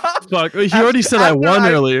end off. Fuck, he already said I won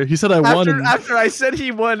earlier. He said I won. After I said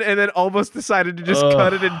he won and then almost decided to just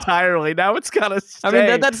cut it entirely. Now it's kind of I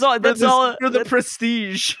mean, that's all for the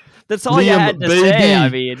prestige. That's all you had to say. I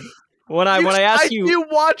mean, when I asked you... You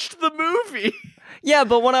watched the movie. Yeah,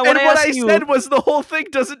 but when I said was the whole thing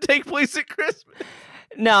doesn't take place at Christmas.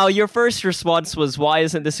 No, your first response was, why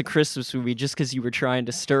isn't this a Christmas movie? Just because you were trying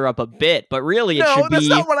to stir up a bit. But really, it should be... No, that's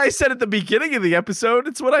not what I said at the beginning of the episode.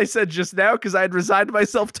 It's what I said just now because I had resigned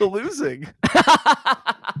myself to losing.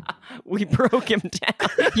 We broke him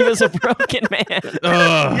down. He was a broken man.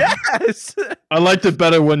 Yes! I liked it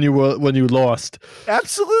better when you lost.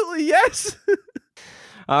 Absolutely, yes!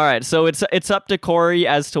 All right, so it's up to Corey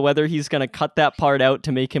as to whether he's going to cut that part out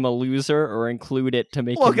to make him a loser or include it to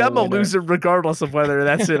make him a winner. Look, I'm a loser regardless of whether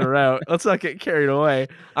that's in or out. Let's not get carried away.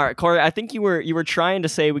 All right, Corey, I think you were trying to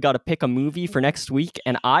say we got to pick a movie for next week,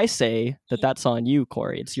 and I say that's on you,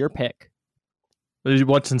 Corey. It's your pick. Are you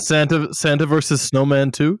watching Santa versus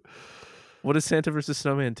Snowman 2? What is Santa versus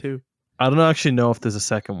Snowman 2? I don't actually know if there's a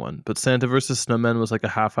second one, but Santa versus Snowman was like a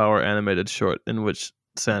half-hour animated short in which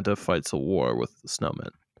Santa fights a war with the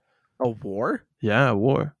snowmen. A war? Yeah, a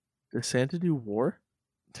war. Does Santa do war?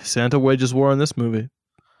 Santa wages war in this movie.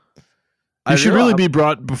 He should really be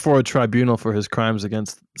brought before a tribunal for his crimes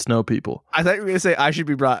against snow people. I thought you were going to say I should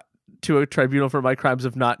be brought to a tribunal for my crimes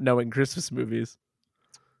of not knowing Christmas movies.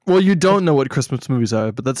 Well, you don't know what Christmas movies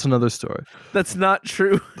are, but that's another story. That's not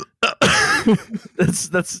true.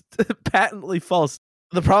 That's patently false.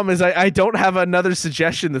 The problem is I don't have another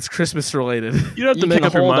suggestion that's Christmas related. You don't have to make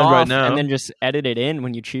up your mind right now. And then just edit it in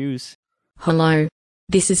when you choose. Hello.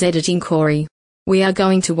 This is Editing Corey. We are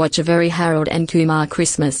going to watch a very Harold and Kumar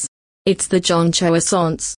Christmas. It's the John Cho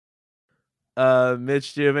Assance.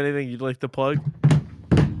 Mitch, do you have anything you'd like to plug?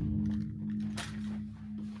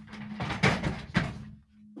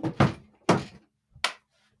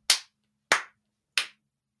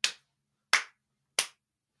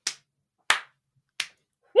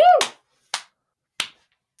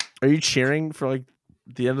 Are you cheering for like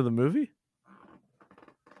the end of the movie?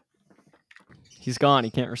 He's gone.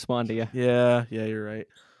 He can't respond to you. Yeah, you're right.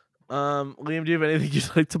 Liam, do you have anything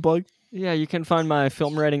you'd like to plug? Yeah, you can find my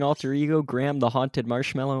film writing alter ego, Graham the Haunted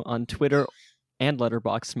Marshmallow, on Twitter and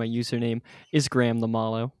Letterboxd. My username is Graham the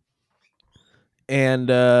Mallow. And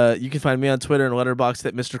you can find me on Twitter and Letterboxd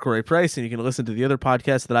at Mr. Corey Price, and you can listen to the other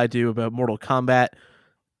podcasts that I do about Mortal Kombat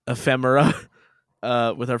Ephemera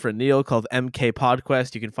with our friend Neil called MK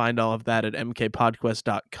Podquest. You can find all of that at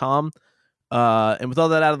mkpodquest.com. And with all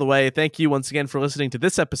that out of the way, thank you once again for listening to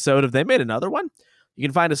this episode of They Made Another One. You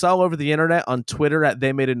can find us all over the internet on Twitter at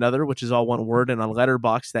They Made Another, which is all one word, and on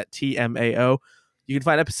Letterboxd at TMAO. You can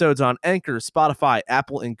find episodes on Anchor, Spotify,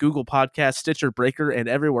 Apple, and Google Podcasts, Stitcher, Breaker, and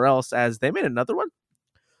everywhere else as They Made Another One.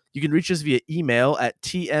 You can reach us via email at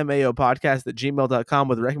tmaopodcast@gmail.com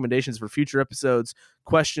with recommendations for future episodes,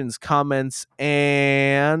 questions, comments,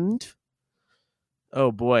 and...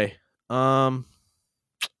 oh, boy. Your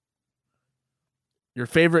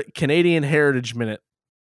favorite Canadian Heritage Minute.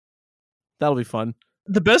 That'll be fun.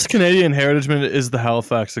 The best Canadian Heritage Minute is the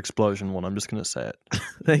Halifax explosion one. I'm just going to say it.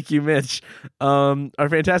 Thank you, Mitch. Our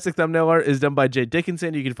fantastic thumbnail art is done by Jade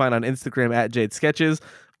Dickinson. You can find on Instagram at Jade Sketches.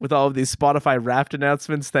 With all of these Spotify Wrapped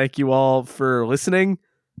announcements, thank you all for listening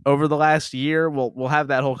over the last year. We'll have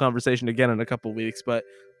that whole conversation again in a couple weeks, but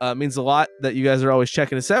it means a lot that you guys are always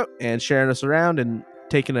checking us out and sharing us around and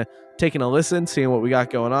taking a listen, seeing what we got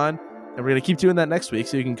going on. And we're going to keep doing that next week,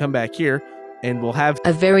 so you can come back here and we'll have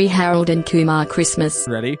A very Harold and Kumar Christmas.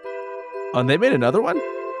 ready on They Made Another One.